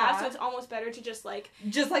want them to have, so it's almost better to just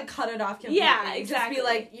cut it off completely. Yeah, exactly. Just be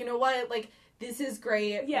like, you know what, like, this is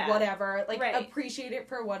great, whatever, like, appreciate it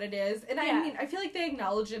for what it is, and I mean, I feel like they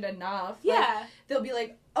acknowledge it enough, like, they'll be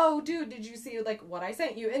like, oh, dude, did you see, like, what I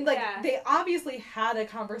sent you, and, like, they obviously had a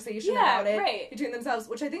conversation about it between themselves,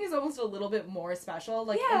 which I think is almost a little bit more special,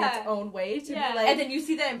 like, in its own way, to be like, and then you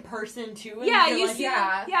see that in person, too, and you see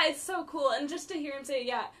that, it's so cool, and just to hear him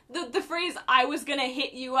say, the phrase, I was gonna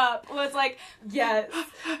hit you up, was like, yes,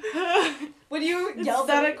 when you yelled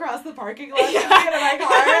that across the parking lot to get in my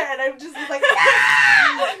car, and I'm just like,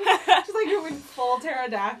 just like going full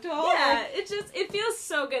pterodactyl. Yeah, it feels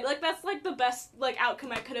so good. Like, that's, like, the best, like,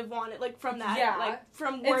 outcome I could have wanted, like, from that, like,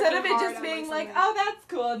 from working instead of it hard just being like, oh, that's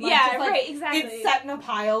cool. And, like, just, like, exactly. It's set in a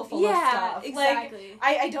pile full of stuff. Exactly.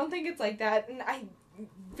 Like, I don't think it's like that, and I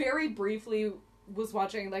very briefly was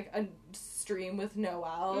watching, like, a stream with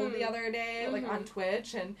Noelle the other day, like, on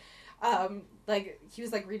Twitch, and like, he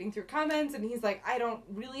was, like, reading through comments, and he's like, I don't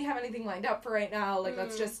really have anything lined up for right now, like,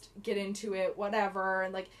 let's just get into it, whatever,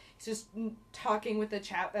 and, like, he's just talking with the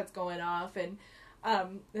chat that's going off, and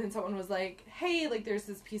then someone was like, hey, like, there's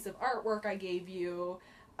this piece of artwork I gave you,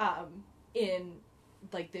 in,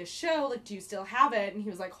 like, this show, like, do you still have it? And he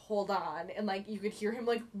was like, hold on, and, like, you could hear him,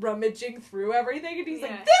 like, rummaging through everything, and he's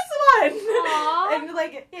like, this one! Aww. And,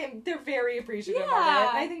 like, they're very appreciative of it,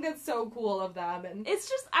 and I think that's so cool of them, and it's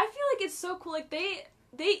just, I feel like it's so cool, like,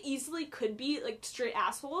 they easily could be, like, straight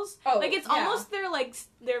assholes. Oh, like, it's almost their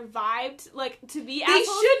vibe, like, to be they assholes.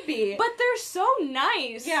 They should be. But they're so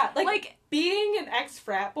nice. Yeah, like being an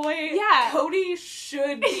ex-frat boy, Cody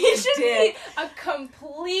should be he should be a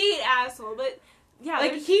complete asshole, but... Yeah,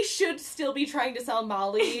 like, he should still be trying to sell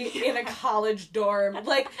Molly in a college dorm.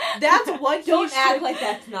 Like, that's what he Don't act like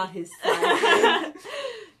that's not his side.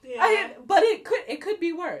 But it could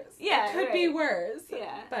be worse. Yeah, it could be worse.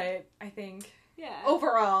 Yeah. But I think,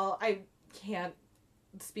 overall, I can't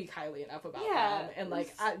speak highly enough about them. And,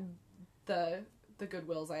 like, the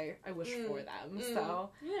goodwills I wish for them.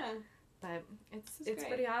 So, yeah. But it's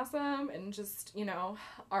pretty awesome, and just, you know,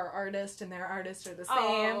 our artist and their artist are the same.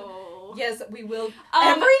 Oh. Yes, we will.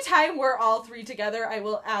 Every time we're all three together, I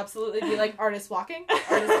will absolutely be like, artist walking.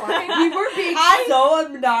 We were being so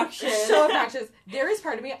obnoxious. So obnoxious. There is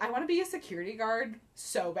part of me, I want to be a security guard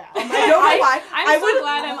so bad. I don't know why. I'm so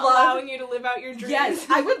glad I'm allowing you to live out your dreams. Yes,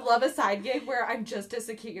 I would love a side gig where I'm just a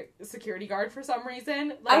security guard for some reason.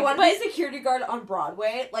 Like, I want to be a security guard on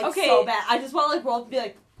Broadway, like, so bad. I just want to, like, roll up and be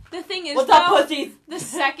like, the thing is, what's up, pussies? The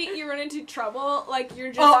second you run into trouble, like,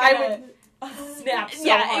 you're just I would snap so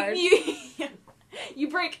hard. You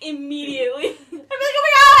break immediately. I'd be like,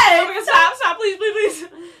 oh my god! Stop, please.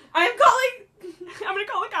 I'm gonna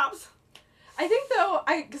call the cops. I think, though,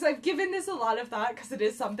 because I've given this a lot of thought, because it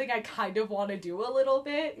is something I kind of want to do a little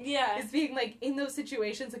bit. Yeah. Is being, like, in those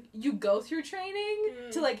situations, like, you go through training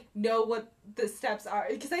to, like, know what the steps are.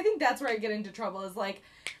 Because I think that's where I get into trouble, is, like,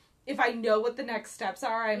 if I know what the next steps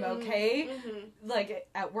are, I'm okay. Mm-hmm. Like,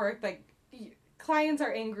 at work, like, clients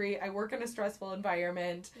are angry. I work in a stressful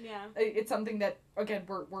environment. Yeah. It's something that, again,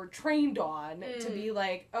 we're trained on to be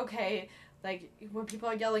like, okay, like, when people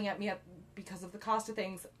are yelling at me because of the cost of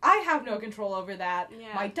things, I have no control over that.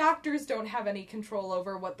 Yeah. My doctors don't have any control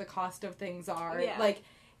over what the cost of things are. Yeah. Like,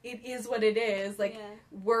 it is what it is. Like,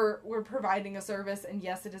 we're providing a service, and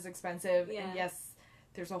yes, it is expensive, and yes,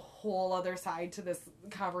 there's a whole other side to this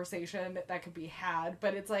conversation that could be had,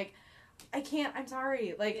 but it's like, I'm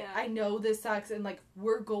sorry, like, I know this sucks, and, like,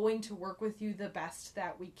 we're going to work with you the best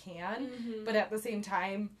that we can, but at the same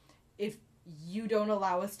time, if you don't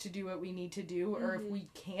allow us to do what we need to do, or if we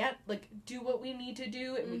can't, like, do what we need to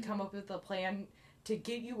do, and we come up with a plan to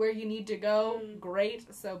get you where you need to go,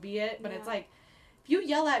 great, so be it, but it's like, if you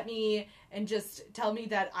yell at me and just tell me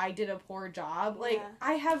that I did a poor job, like,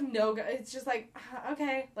 I have it's just like,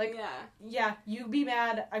 okay, like, you be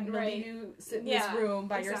mad, I'm gonna leave you sit in this room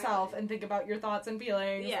by yourself and think about your thoughts and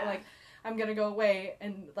feelings, and, like, I'm gonna go away,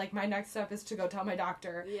 and, like, my next step is to go tell my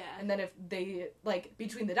doctor, and then if they, like,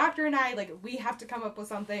 between the doctor and I, like, we have to come up with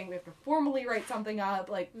something, we have to formally write something up,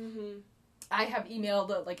 like, I have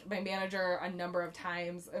emailed, like, my manager a number of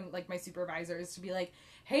times, and, like, my supervisors to be like,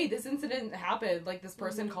 hey, this incident happened, like, this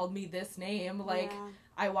person called me this name, like,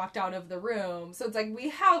 I walked out of the room. So it's like, we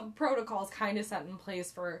have protocols kind of set in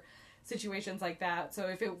place for situations like that. So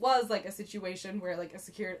if it was, like, a situation where,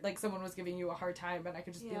 like, someone was giving you a hard time, and I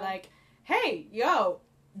could just be like, hey, yo,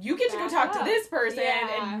 you get to go talk to this person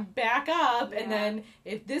and back up, and then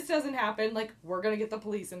if this doesn't happen, like, we're gonna get the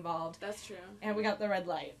police involved. That's true. And we got the red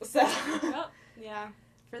light. So yeah.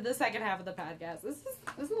 For the second half of the podcast, this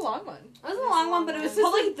is a long one. It was a long one, but it was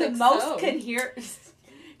probably the most coherent.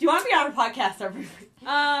 Do you want to be on a podcast every week?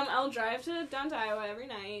 I'll drive down to Iowa every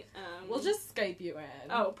night. We'll just Skype you in.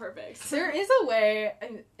 Oh, perfect. There is a way,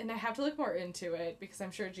 and I have to look more into it, because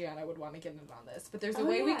I'm sure Gianna would want to get in on this, but there's a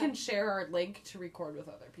way we can share our link to record with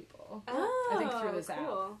other people. I think through this app.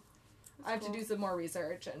 I have to do some more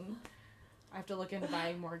research, and I have to look into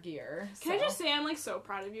buying more gear. Can I just say I'm, like, so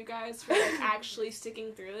proud of you guys for, like, actually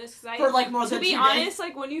sticking through this? For, like, more than 2 days. To be honest,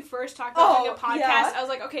 like, when you first talked about doing a podcast, I was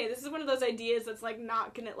like, okay, this is one of those ideas that's, like,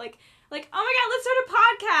 not gonna, like, oh my god, let's start a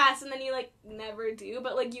podcast! And then you, like, never do.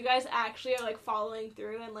 But, like, you guys actually are, like, following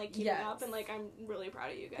through and, like, keeping up. And, like, I'm really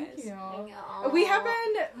proud of you guys. Thank you. We have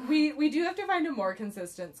been, we do have to find a more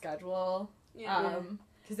consistent schedule. Yeah.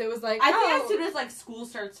 Because it was like, I think as soon as, like, school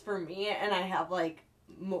starts for me, and I have, like,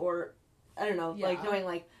 more... I don't know, like, knowing,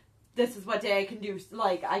 like, this is what day I can do,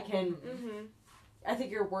 like, I can, I think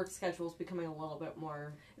your work schedule is becoming a little bit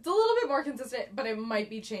more... It's a little bit more consistent, but it might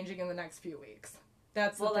be changing in the next few weeks.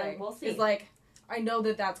 That's the thing. We'll see. It's like, I know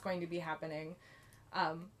that that's going to be happening,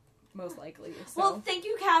 most likely. So. Well, thank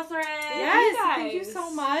you, Kathryn. Yes, thank you so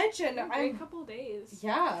much. And a couple days.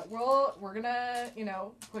 Yeah, we're gonna,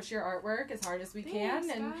 push your artwork as hard as we can,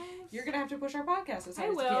 and you're gonna have to push our podcast as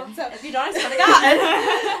hard as you can. So if you don't, I swear to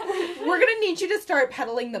God, we're gonna need you to start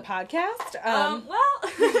peddling the podcast.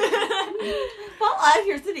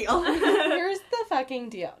 Here's the deal. Here's the fucking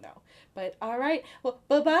deal. No, but all right. Well,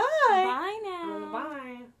 bye-bye. Bye now.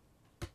 Bye.